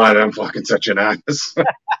I'm fucking such an ass.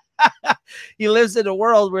 He lives in a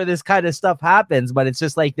world where this kind of stuff happens, but it's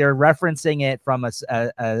just like they're referencing it from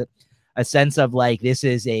a sense of like this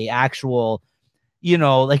is a actual,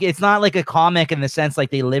 like it's not like a comic in the sense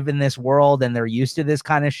like they live in this world and they're used to this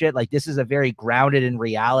kind of shit. Like this is a very grounded in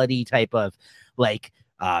reality type of like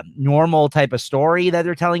normal type of story that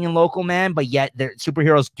they're telling in Local Man, but yet their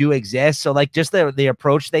superheroes do exist. So like just the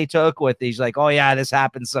approach they took with these, like, oh yeah, this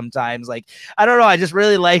happens sometimes. Like, I don't know. I just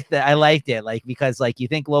really liked that. I liked it. Like, because like you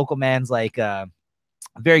think Local Man's like a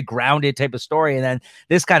very grounded type of story. And then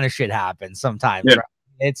this kind of shit happens sometimes. Yeah. Right?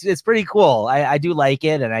 It's pretty cool. I do like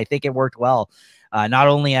it. And I think it worked well. Not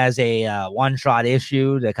only as a one-shot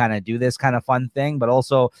issue to kind of do this kind of fun thing, but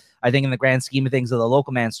also I think in the grand scheme of things of the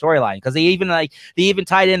Local Man storyline, because they even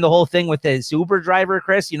tied in the whole thing with his Uber driver,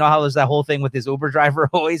 Chris. You know how there's that whole thing with his Uber driver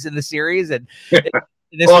always in the series, and they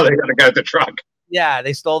got to get the truck. Yeah,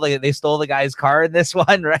 they stole the guy's car in this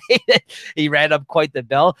one, right? He ran up quite the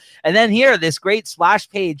bill, and then here this great splash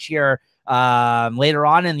page here. Later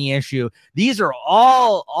on in the issue, these are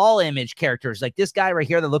all Image characters. Like this guy right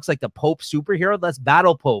here that looks like the Pope superhero, that's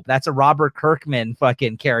Battle Pope. That's a Robert Kirkman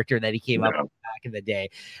fucking character that he came up with back in the day.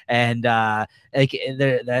 And like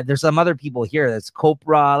there's some other people here. That's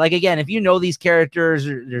Copra. Like again, if you know these characters,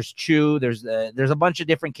 there's Chew. There's a bunch of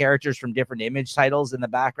different characters from different Image titles in the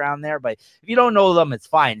background there. But if you don't know them, it's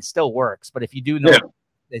fine. It still works. But if you do know,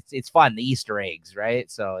 it's fun. The Easter eggs, right?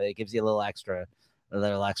 So it gives you a little extra a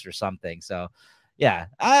little extra something. So yeah,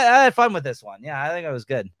 I had fun with this one. Yeah, I think it was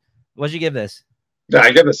good. What'd you give this? Yeah,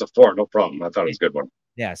 I give this a 4. No problem. I thought it was a good one.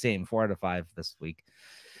 Yeah, same 4 out of 5 this week.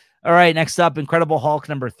 All right, next up, Incredible Hulk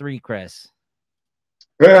number 3, Chris.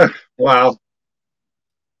 Well,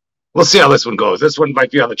 we'll see how this one goes. This one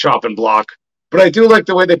might be on the chopping block, but I do like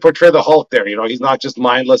the way they portray the Hulk there. You know, he's not just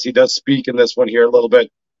mindless. He does speak in this one here a little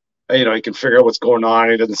bit. You know, he can figure out what's going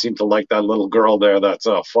on. He doesn't seem to like that little girl there that's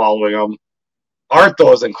following him. Art,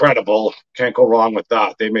 though, is incredible. Can't go wrong with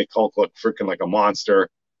that. They make Hulk look freaking like a monster.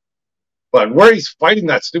 But where he's fighting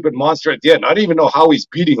that stupid monster at the end, I don't even know how he's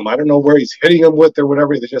beating him. I don't know where he's hitting him with or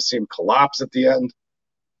whatever. They just see him collapse at the end.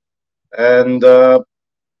 And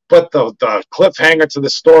but the cliffhanger to the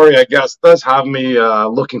story, I guess, does have me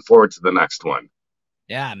looking forward to the next one.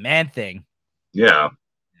 Yeah, Man-Thing. Yeah.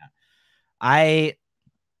 I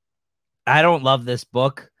don't love this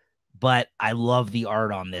book, but I love the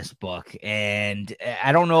art on this book. And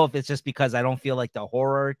I don't know if it's just because I don't feel like the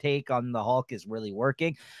horror take on the Hulk is really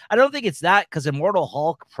working. I don't think it's that, because Immortal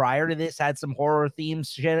Hulk prior to this had some horror themes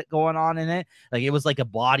shit going on in it. Like, it was like a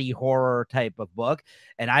body horror type of book.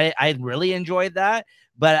 And I really enjoyed that.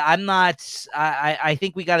 But I'm not, I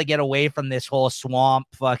think we got to get away from this whole swamp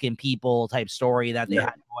fucking people type story that they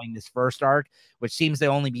had going this first arc, which seems to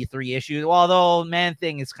only be 3 issues. Although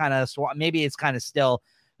Man-Thing is kind of, maybe it's kind of still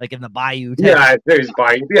like in the bayou. Yeah, there's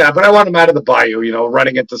bayou. Yeah, but I want him out of the bayou, you know,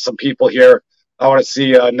 running into some people here. I want to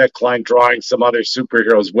see Nick Klein drawing some other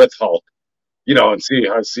superheroes with Hulk, you know, and see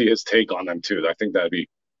his take on them too. I think that'd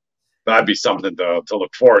be something to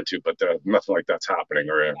look forward to, but nothing like that's happening,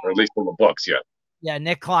 or at least in the books yet. Yeah,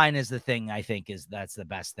 Nick Klein is the thing I think that's the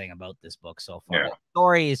best thing about this book so far. Yeah. The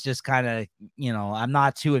story is just kind of, you know, I'm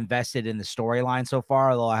not too invested in the storyline so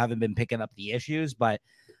far, although I haven't been picking up the issues, but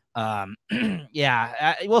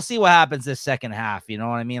yeah, we'll see what happens this second half. You know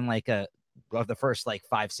what I mean? Like of the first like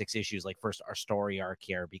 5-6 issues, like first our story arc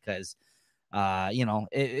here, because you know,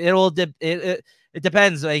 it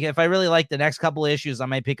depends. Like, if I really like the next couple of issues, I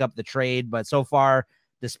might pick up the trade, but so far,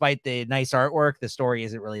 despite the nice artwork, the story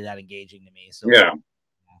isn't really that engaging to me. So yeah,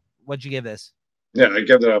 what'd you give this? Yeah, I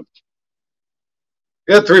give it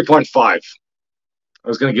 3.5. I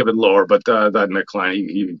was going to give it lower, but that Nick Klein,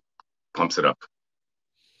 he pumps it up.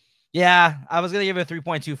 Yeah, I was going to give it a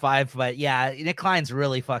 3.25, but yeah, Nick Klein's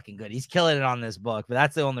really fucking good. He's killing it on this book, but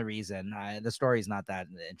that's the only reason. The story's not that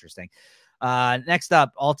interesting. Next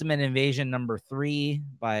up, Ultimate Invasion number 3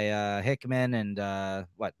 by Hickman and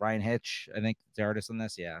Brian Hitch, I think the artist on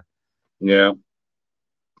this. Yeah.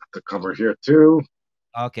 The cover here too.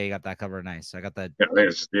 Okay, you got that cover. Nice. I got that. Yeah, I think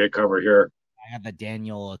it's just the cover here. I have the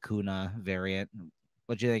Daniel Acuna variant.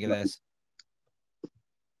 What'd you think of this?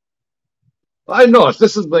 I know if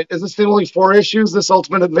this is this the only 4 issues, this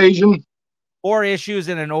Ultimate Invasion? 4 issues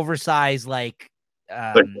in an oversized like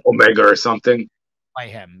Omega or something by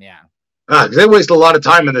him. Yeah. Because they waste a lot of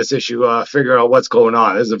time in this issue figuring out what's going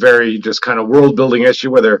on. This is a very just kind of world building issue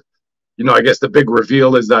where they're, you know, I guess the big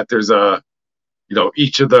reveal is that there's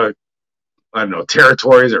each of the, I don't know,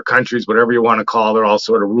 territories or countries, whatever you want to call, they're all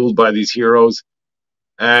sort of ruled by these heroes.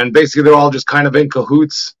 And basically they're all just kind of in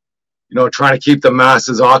cahoots, you know, trying to keep the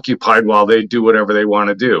masses occupied while they do whatever they want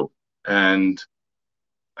to do. And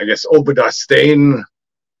I guess Obadiah Stane,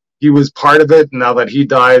 he was part of it. Now that he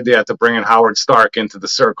died, they had to bring in Howard Stark into the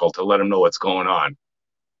circle to let him know what's going on.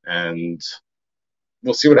 And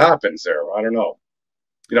we'll see what happens there. I don't know.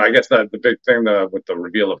 You know, I guess that the big thing with the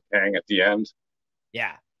reveal of Kang at the end.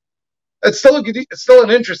 Yeah. It's still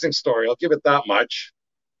an interesting story. I'll give it that much.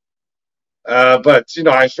 But, you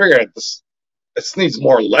know, I figured this needs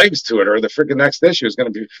more legs to it, or the freaking next issue is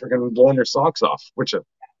going to be freaking blowing your socks off, which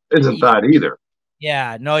isn't bad either.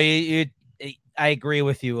 Yeah, no, I agree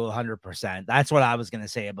with you 100%. That's what I was going to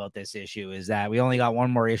say about this issue, is that we only got one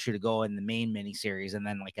more issue to go in the main miniseries, and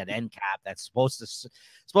then like an end cap that's supposed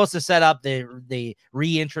to set up the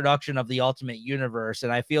reintroduction of the Ultimate Universe.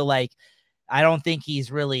 And I feel like I don't think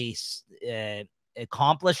he's really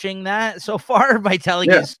accomplishing that so far by telling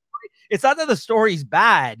his story. It's not that the story's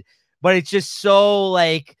bad, but it's just so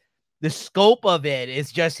like the scope of it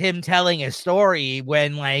is just him telling a story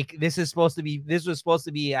when like this was supposed to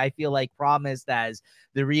be, I feel like, promised as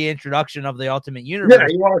the reintroduction of the Ultimate Universe. Yeah,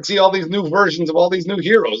 you want to see all these new versions of all these new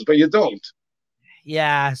heroes, but you don't.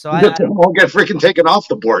 Yeah, so I won't get freaking taken off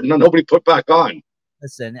the board. No, nobody put back on.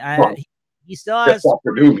 Listen, he still has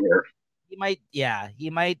Dr. Doom here. He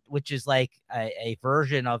might, which is like a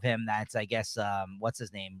version of him that's, I guess, what's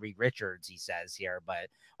his name? Reed Richards, he says here,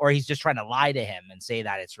 or he's just trying to lie to him and say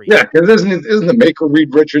that it's Reed. Yeah, because isn't the maker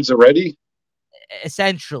Reed Richards already?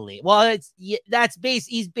 essentially. Well,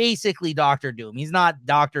 he's basically Doctor Doom. He's not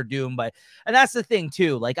Doctor Doom, and that's the thing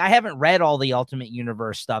too. Like, I haven't read all the Ultimate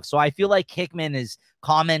Universe stuff, so I feel like Hickman is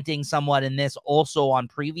commenting somewhat in this also on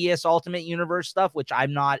previous Ultimate Universe stuff, which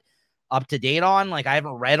I'm not up to date on. Like, I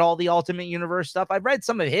haven't read all the Ultimate Universe stuff. I've read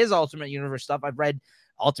some of his Ultimate Universe stuff. I've read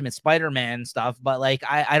Ultimate Spider-Man stuff, but like,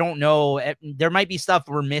 I don't know. There might be stuff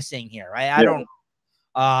we're missing here. Right? I don't.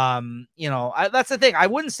 That's the thing. I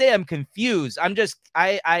wouldn't say I'm confused. I'm just,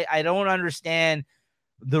 I don't understand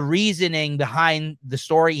the reasoning behind the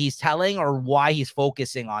story he's telling or why he's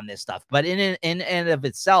focusing on this stuff. But in and of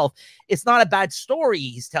itself, it's not a bad story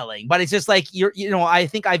he's telling, but it's just like, I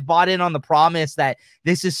think I've bought in on the promise that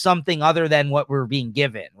this is something other than what we're being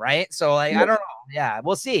given. Right. So like, I don't know. Yeah,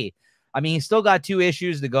 we'll see. I mean, he's still got 2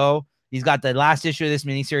 issues to go. He's got the last issue of this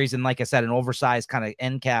miniseries. And like I said, an oversized kind of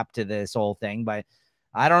end cap to this whole thing, but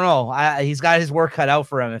I don't know. He's got his work cut out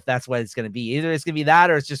for him if that's what it's going to be. Either it's going to be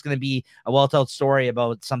that or it's just going to be a well-told story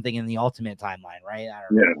about something in the Ultimate timeline, right? I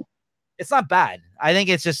don't know. It's not bad. I think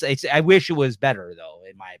it's just, I wish it was better, though,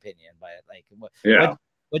 in my opinion. But, like,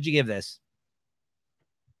 what'd you give this?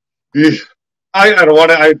 I don't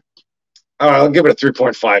want to. I'll give it a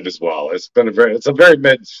 3.5 as well. It's a very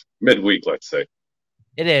mid-week, let's say.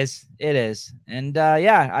 It is. And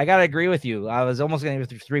I gotta agree with you. I was almost gonna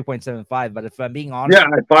give it 3.75, but if I'm being honest,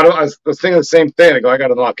 I thought I was thinking the same thing. I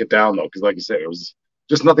gotta knock it down though, because like you said, it was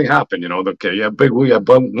just nothing happened. Okay, we have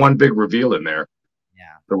one big reveal in there.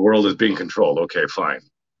 Yeah, the world is being controlled. Okay, fine.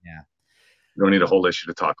 Yeah, you don't need a whole issue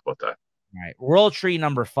to talk about that. All right, World Tree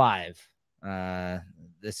number 5.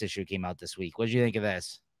 This issue came out this week. What did you think of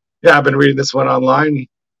this? Yeah, I've been reading this one online,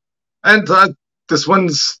 and this one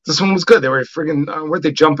was good. They were friggin' weren't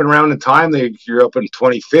they jumping around in time? You're up in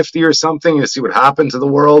 2050 or something. You see what happened to the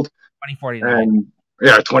world. 2049. And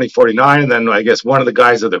 2049. And then I guess one of the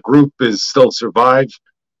guys of the group is still survived.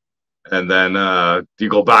 And then you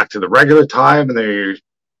go back to the regular time, and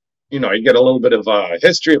you get a little bit of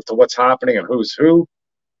history of to what's happening and who's who.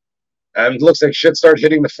 And it looks like shit started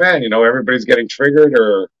hitting the fan. Everybody's getting triggered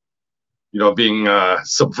or being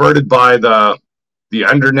subverted by the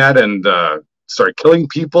internet and start killing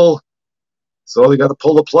people. So they got to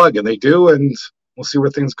pull the plug, and they do, and we'll see where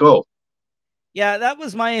things go. Yeah, that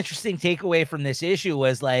was my interesting takeaway from this issue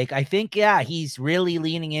was like, I think, he's really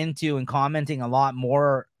leaning into and commenting a lot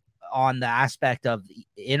more on the aspect of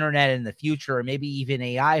the internet in the future, or maybe even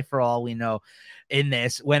AI for all we know in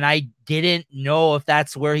this, when I didn't know if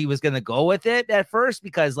that's where he was going to go with it at first,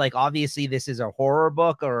 because like, obviously this is a horror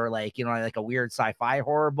book or like, like a weird sci-fi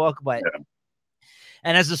horror book, but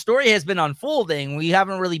and as the story has been unfolding, we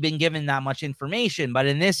haven't really been given that much information. But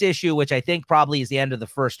in this issue, which I think probably is the end of the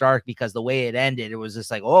first arc, because the way it ended, it was just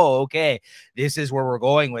like, oh, okay, this is where we're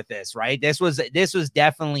going with this, right? This was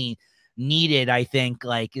definitely needed. I think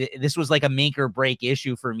like this was like a make or break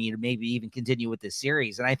issue for me to maybe even continue with this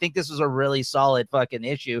series. And I think this was a really solid fucking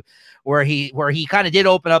issue where he kind of did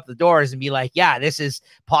open up the doors and be like, yeah, this is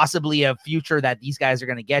possibly a future that these guys are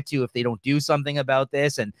going to get to if they don't do something about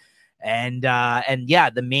this. And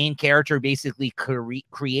the main character basically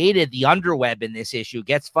created the underweb in this issue,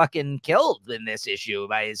 gets fucking killed in this issue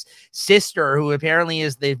by his sister, who apparently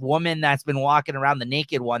is the woman that's been walking around, the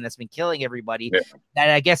naked one that's been killing everybody. That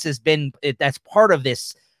I guess that's part of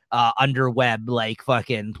this underweb like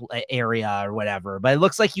fucking area or whatever. But it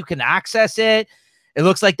looks like you can access it. It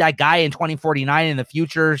looks like that guy in 2049 in the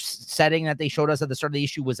future setting that they showed us at the start of the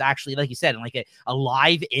issue was actually, like you said, like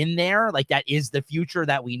alive in there. Like that is the future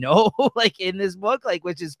that we know, like in this book, like,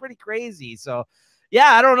 which is pretty crazy. So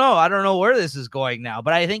yeah, I don't know where this is going now,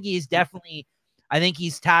 but I think he's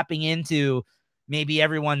tapping into maybe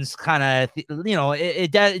everyone's kind of,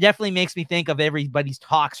 it definitely makes me think of everybody's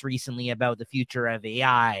talks recently about the future of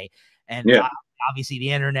AI and obviously the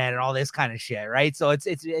internet and all this kind of shit, right? So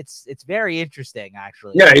it's very interesting,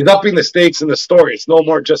 actually. Yeah, he's upping the stakes in the story. It's no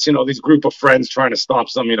more just these group of friends trying to stop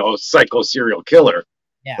some psycho serial killer.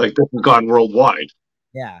 Yeah, like this has gone worldwide.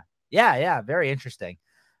 Yeah, very interesting.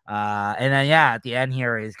 And then at the end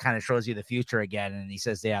here, it kind of shows you the future again, and he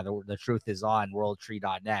says, the truth is on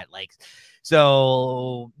worldtree.net. Like,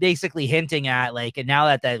 so basically hinting at like, and now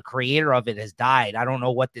that the creator of it has died, I don't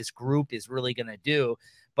know what this group is really gonna do.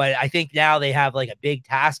 But I think now they have like a big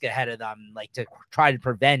task ahead of them, like to try to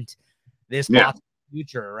prevent this possible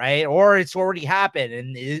future, right? Or it's already happened,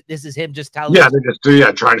 and this is him just telling. Yeah, they're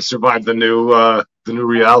just trying to survive the new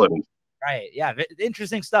reality. Right. Yeah.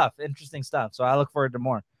 Interesting stuff. So I look forward to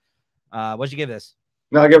more. What'd you give this?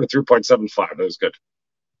 No, I give it 3.75. That was good.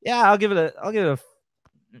 Yeah, I'll give it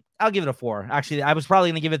a 4. Actually, I was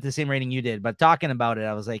probably gonna give it the same rating you did, but talking about it,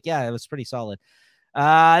 I was like, yeah, it was pretty solid.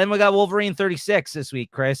 Then we got Wolverine 36 this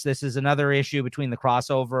week, Chris. This is another issue between the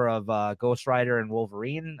crossover of Ghost Rider and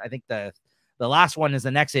Wolverine. I think the last one is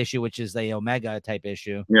the next issue, which is the Omega type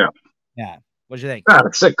issue. Yeah. Yeah. What'd you think? Yeah,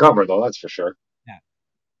 sick cover though, that's for sure.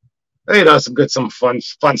 Yeah. You know, some fun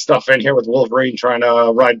stuff in here with Wolverine trying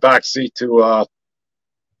to ride backseat to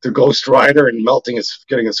Ghost Rider and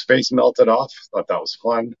getting his face melted off. Thought that was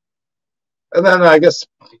fun. And then I guess,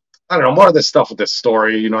 I don't know, more of this stuff with this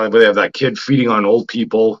story. You know, they have that kid feeding on old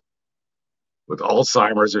people with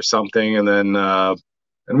Alzheimer's or something. And then,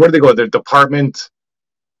 and where do they go? Their department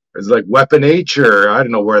is like Weapon H, or I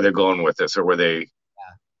don't know where they're going with this, or where they,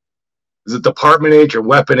 is it Department H or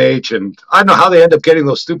Weapon H? And I don't know how they end up getting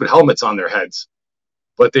those stupid helmets on their heads,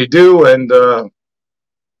 but they do. And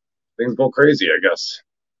things go crazy, I guess.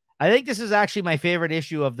 I think this is actually my favorite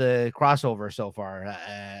issue of the crossover so far.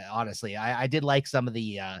 Honestly, I did like some of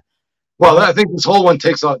the. Well, I think this whole one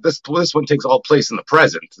takes all this one takes all place in the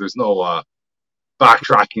present. There's no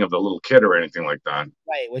backtracking of the little kid or anything like that.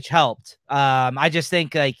 Right, which helped. I just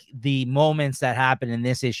think like the moments that happen in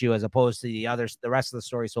this issue, as opposed to the rest of the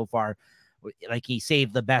story so far, like he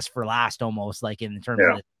saved the best for last, almost like in terms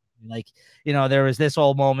of. Like, you know, there was this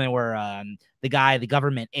whole moment where the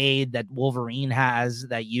government aide that Wolverine has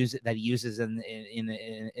that he uses in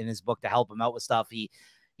his book to help him out with stuff. He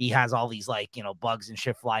has all these, like, you know, bugs and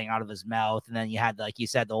shit flying out of his mouth. And then you had, like you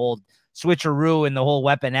said, the whole switcheroo in the whole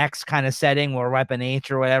Weapon X kind of setting, or Weapon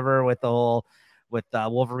H or whatever, with the whole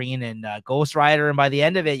Wolverine and Ghost Rider. And by the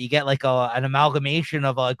end of it, you get like an amalgamation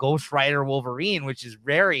of a Ghost Rider Wolverine, which is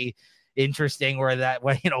very interesting, where that,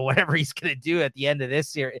 you know, whatever he's gonna do at the end of this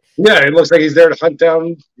series. Yeah, it looks like he's there to hunt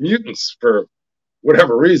down mutants for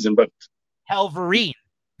whatever reason, but Helverine.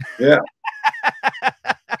 Yeah.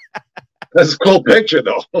 That's a cool picture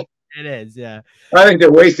though. It is, yeah. I think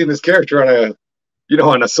they're wasting this character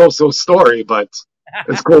on a so-so story, but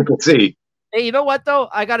it's cool to see. Hey, you know what though?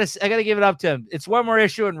 I gotta give it up to him. It's one more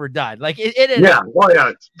issue and we're done. Like it is. Yeah. Well,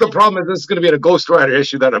 yeah. The problem is this is going to be a Ghost Rider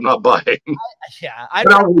issue that I'm not buying.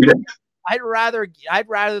 I'd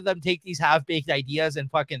rather them take these half-baked ideas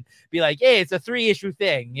and fucking be like, hey, it's a 3-issue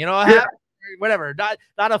thing, you know? Yeah. Whatever. Not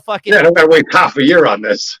a fucking. Yeah, I don't gotta wait half a year on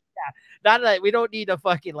this. Yeah. Not that we don't need a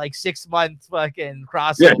fucking like 6-month fucking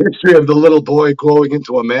crossover. Yeah, history of the little boy growing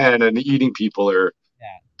into a man and eating people, or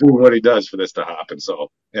doing what he does for this to happen.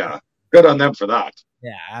 So yeah. Good on them for that.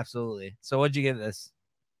 Yeah, absolutely. So what'd you give this?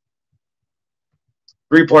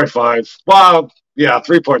 3.5. Wow. Yeah,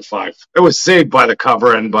 3.5. It was saved by the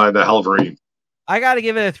cover and by the Helverine. I got to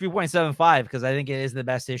give it a 3.75 because I think it is the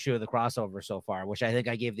best issue of the crossover so far, which I think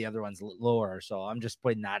I gave the other ones lower. So I'm just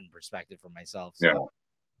putting that in perspective for myself. So.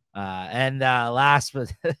 Yeah. And last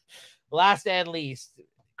and least,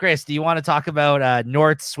 Chris, do you want to talk about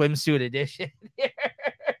North's swimsuit edition? Yeah.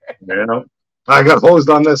 I got hosed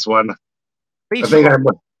on this one. I think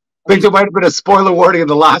there might have been a spoiler warning in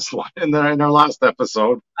the last one, in our last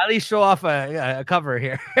episode. At least show off a cover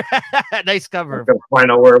here. Nice cover. I'm gonna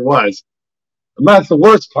find out where it was. And that's the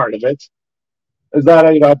worst part of it. Is that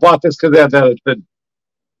I bought this because they had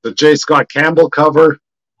the J. Scott Campbell cover.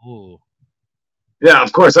 Ooh. Yeah,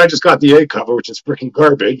 of course. I just got the A cover, which is freaking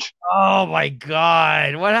garbage. Oh my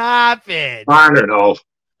god, what happened? I don't know.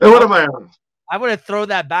 What am I on? I would have thrown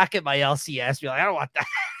that back at my LCS. Be like, I don't want that.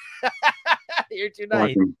 You're too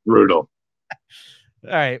nice. Brutal. All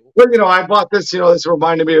right. Well, I bought this. This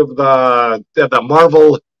reminded me of the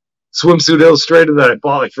Marvel swimsuit illustrated that I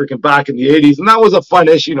bought like freaking back in the 80s, and that was a fun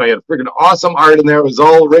issue. You had freaking awesome art in there. It was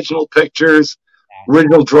all original pictures,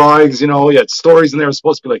 original drawings. You had stories in there. It was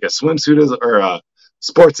supposed to be like a swimsuit or a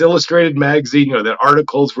Sports Illustrated magazine. The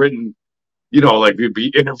articles written. Like it'd be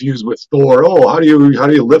interviews with Thor. Oh, how do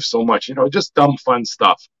you lift so much? Just dumb fun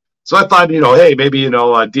stuff. So I thought, hey, maybe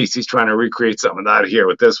DC's trying to recreate some of that here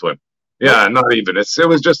with this one. Yeah, not even. It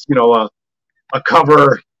was just a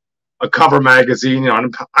cover magazine. I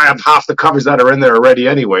have half the covers that are in there already,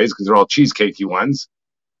 anyways, because they're all cheesecakey ones.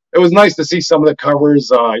 It was nice to see some of the covers.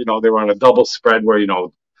 They were on a double spread where I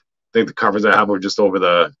think the covers I have were just over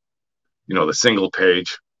the the single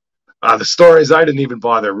page. The stories I didn't even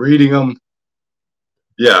bother reading them.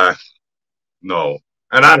 Yeah, no.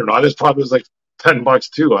 And I don't know. This probably was like $10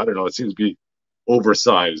 too. I don't know. It seems to be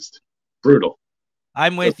oversized. Brutal.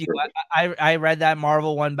 I'm with you. I read that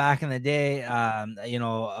Marvel one back in the day,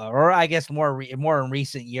 or I guess more in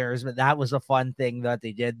recent years, but that was a fun thing that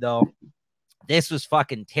they did though. This was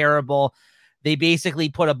fucking terrible. They basically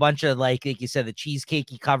put a bunch of like you said, the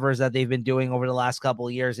cheesecakey covers that they've been doing over the last couple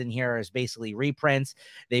of years in here is basically reprints.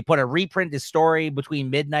 They put a reprinted story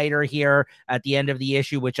between Midnighter here at the end of the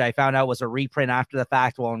issue, which I found out was a reprint after the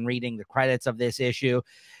fact while I'm reading the credits of this issue,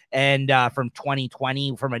 and from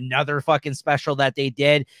 2020 from another fucking special that they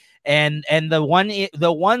did, and the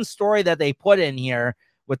one story that they put in here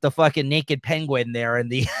with the fucking naked penguin there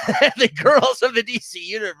and the the girls of the DC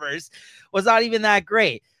universe was not even that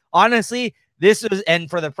great, honestly. This was, and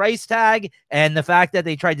for the price tag and the fact that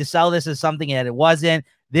they tried to sell this as something that it wasn't,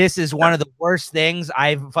 this is one of the worst things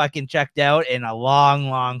I've fucking checked out in a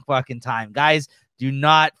long fucking time. Guys, do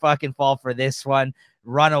not fucking fall for this one.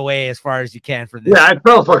 Run away as far as you can for this. Yeah, I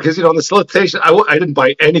fell for it because, the solicitation, I didn't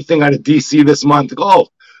buy anything out of DC this month. Oh,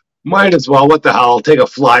 might as well. What the hell? I'll take a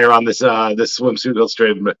flyer on this swimsuit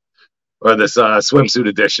illustrated or this swimsuit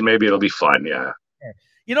edition. Maybe it'll be fun. Yeah.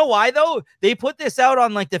 You know why though? They put this out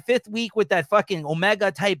on like the 5th week with that fucking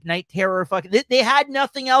Omega type Night Terror fucking. They had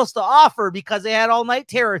nothing else to offer because they had all Night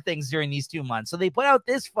Terror things during these 2 months. So they put out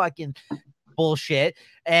this fucking bullshit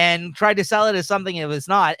and tried to sell it as something it was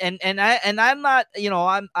not. And I'm not,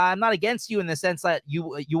 I'm not against you in the sense that you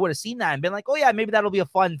would have seen that and been like, oh yeah, maybe that'll be a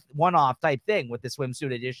fun one-off type thing with the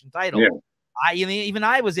swimsuit edition title. Yeah. Even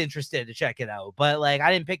I was interested to check it out, but like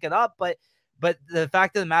I didn't pick it up. But the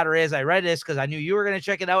fact of the matter is, I read this because I knew you were going to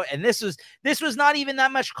check it out. And this was not even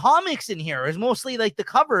that much comics in here. It was mostly like the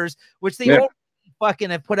covers, which they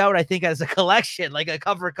fucking have put out, I think, as a collection, like a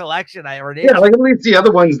cover collection. I already like at least the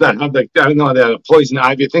other ones that have I don't know, they had a Poison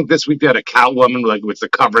Ivy. I think this week they had a Catwoman, like with the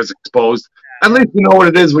covers exposed. At least you know what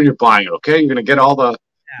it is when you're buying it. Okay, you're gonna get all the,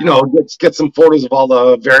 get some photos of all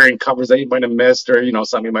the variant covers that you might have missed, or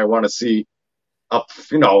something you might want to see up,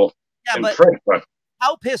 in print. But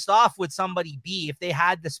how pissed off would somebody be if they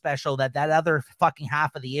had the special that other fucking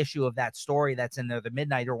half of the issue of that story that's in there, the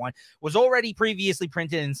Midnighter one, was already previously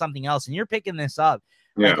printed in something else, and you're picking this up?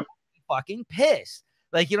 Yeah, like, fucking pissed.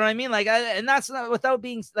 Like, you know what I mean? Like, and that's not without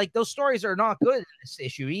being like those stories are not good in this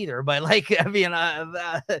issue either. But like, I mean,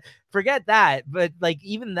 forget that. But like,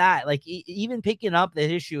 even that, like, even picking up the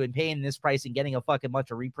issue and paying this price and getting a fucking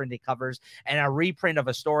bunch of reprinted covers and a reprint of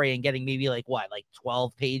a story and getting maybe like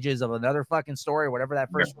 12 pages of another fucking story, or whatever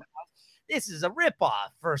that first one was. This is a ripoff.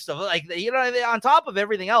 First of all, like, on top of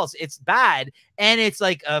everything else, it's bad and it's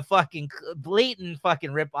like a fucking blatant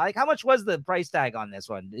fucking ripoff. Like, how much was the price tag on this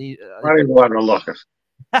one? I didn't want to look.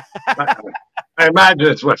 I imagine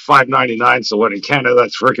it's $5.99. So what, in Canada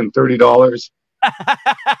that's freaking $30.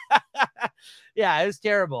 Yeah, it was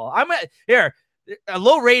terrible. Here. A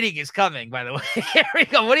low rating is coming, by the way. Here we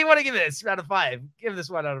go. What do you want to give this out of 5? Give this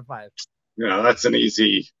 1 out of 5. That's an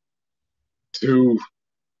easy 2.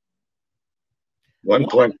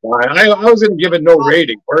 1.5. I was going to give it no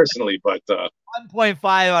rating personally, but 1.5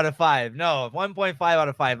 out of 5. No, 1.5 out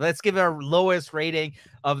of 5. Let's give it our lowest rating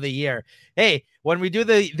of the year. Hey, when we do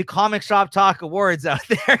the Comic Shop Talk Awards out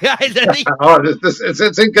there, guys, I think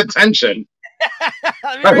it's in contention.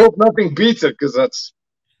 I hope nothing beats it, because that's.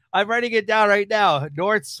 I'm writing it down right now.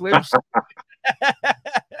 North swimsuit.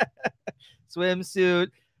 Swimsuit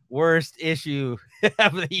worst issue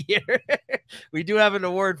of the year. We do have an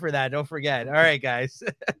award for that. Don't forget. All right, guys.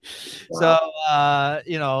 Wow.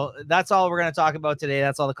 So, that's all we're going to talk about today.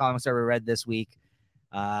 That's all the comics that we read this week.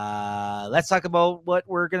 Let's talk about what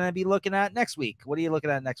we're going to be looking at next week. What are you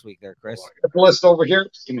looking at next week there, Chris? Get the list over here.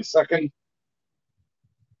 Just give me a second.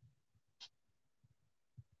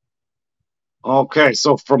 Okay,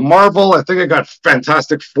 so for Marvel, I think I got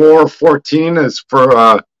Fantastic Four 14 is for,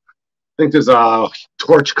 I think there's a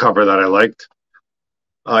Torch cover that I liked.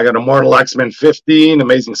 I got Immortal X-Men 15,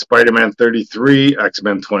 Amazing Spider-Man 33,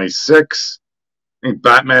 X-Men 26, I think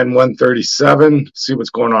Batman 137. See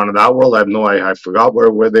what's going on in that world. I forgot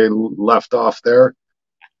where they left off there.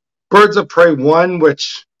 Birds of Prey 1,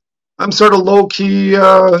 which I'm sort of low-key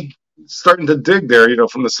starting to dig there,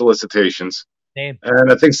 from the solicitations. Same. And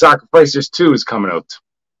I think Sacrificers 2 is coming out.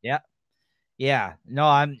 Yeah. No,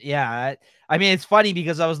 I mean, it's funny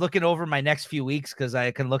because I was looking over my next few weeks because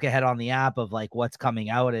I can look ahead on the app of like what's coming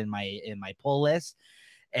out in my pull list.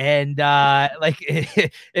 And like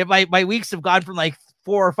my weeks have gone from like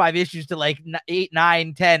 4 or 5 issues to like 8,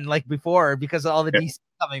 9, 10, like before, because of all the DC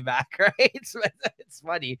coming back, right? It's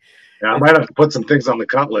funny. Yeah, I might have to put some things on the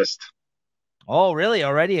cut list. Oh, really?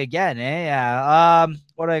 Already again? Eh? Yeah.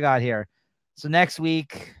 What do I got here? So next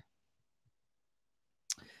week,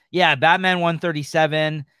 Batman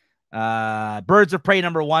 137, Birds of Prey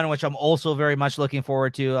number 1, which I'm also very much looking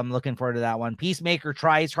forward to. I'm looking forward to that one. Peacemaker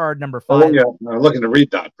Tries Hard number 5. Oh, yeah. I'm looking to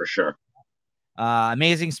read that for sure.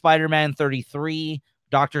 Amazing Spider-Man 33,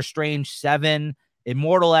 Doctor Strange 7,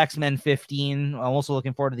 Immortal X-Men 15. I'm also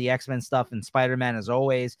looking forward to the X-Men stuff and Spider-Man as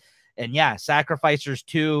always. And yeah, Sacrificers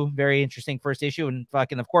 2, very interesting first issue. And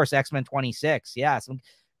fucking, of course, X-Men 26. Yeah, some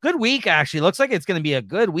good week, actually. Looks like it's going to be a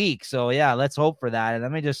good week. So yeah, let's hope for that. And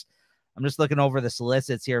I'm just looking over the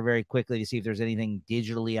solicits here very quickly to see if there's anything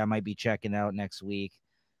digitally I might be checking out next week.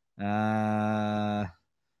 Let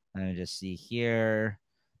me just see here.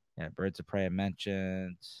 Yeah, Birds of Prey I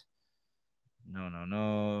mentioned.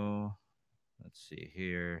 No. Let's see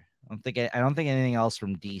here. I don't think anything else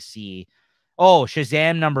from DC. Oh,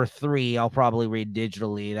 Shazam #3. I'll probably read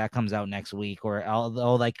digitally. That comes out next week. Or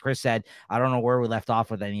although, like Chris said, I don't know where we left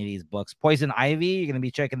off with any of these books. Poison Ivy. You're gonna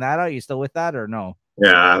be checking that out. You still with that or no?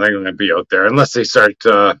 Yeah, I think I'm gonna be out there unless they start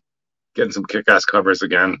getting some kick-ass covers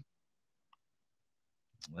again.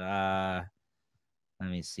 Let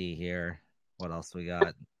me see here. What else we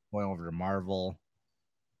got? Going over to Marvel.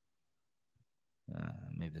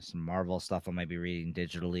 Maybe there's some Marvel stuff I might be reading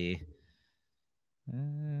digitally.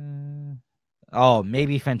 Oh,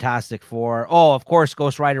 maybe Fantastic Four. Oh, of course,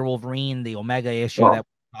 Ghost Rider Wolverine, the Omega issue that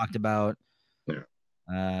we talked about. Yeah.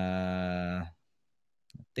 I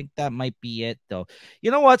think that might be it, though.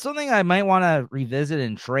 You know what? Something I might want to revisit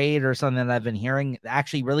and trade, or something that I've been hearing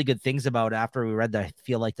actually really good things about after we read I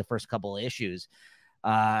feel like the first couple of issues.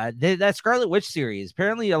 That Scarlet Witch series.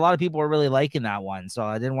 Apparently, a lot of people are really liking that one, so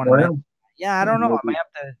I didn't want to. Yeah, I don't know. I might have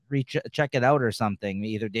to check it out or something,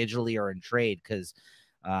 either digitally or in trade, because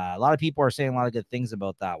a lot of people are saying a lot of good things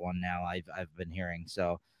about that one now. I've been hearing,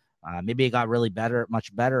 so maybe it got really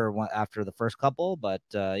much better after the first couple. But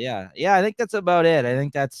yeah, I think that's about it. I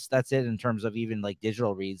think that's it in terms of even like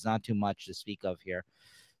digital reads. Not too much to speak of here.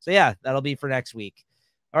 So yeah, that'll be for next week.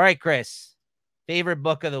 All right, Chris, favorite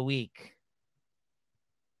book of the week.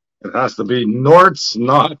 It has to be Nord's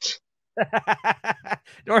Not.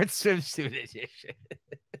 North Swimsuit Edition.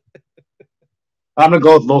 I'm gonna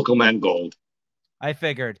go with Local Man Gold. I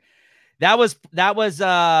figured that was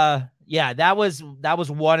one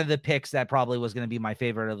of the picks that probably was going to be my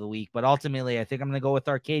favorite of the week. But ultimately, I think I'm going to go with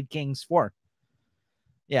Arcade Kings 4.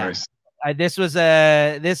 Yeah, nice.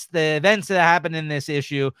 The events that happened in this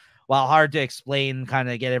issue, while hard to explain,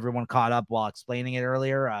 kind of get everyone caught up while explaining it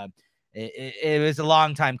earlier. It was a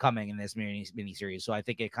long time coming in this mini series, so I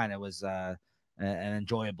think it kind of was an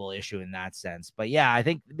enjoyable issue in that sense. But yeah, I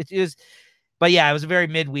think it was. But yeah, it was a very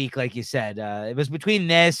midweek, like you said. It was between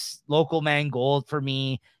this, Local Man Gold for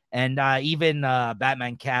me, and even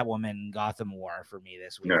Batman Catwoman Gotham War for me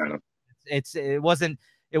this week. Yeah. It wasn't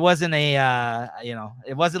a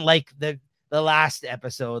it wasn't like the last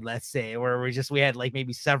episode, let's say, where we had like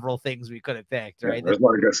maybe several things we could have picked, right? There's a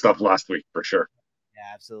lot of good stuff last week for sure.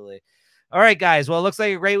 Yeah, absolutely. All right, guys. Well, it looks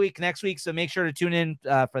like a great week next week, so make sure to tune in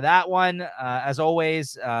for that one. As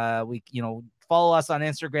always, follow us on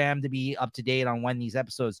Instagram to be up to date on when these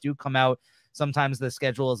episodes do come out. Sometimes the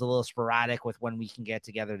schedule is a little sporadic with when we can get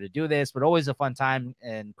together to do this, but always a fun time.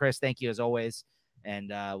 And Chris, thank you as always. And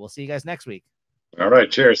we'll see you guys next week. All right.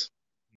 Cheers.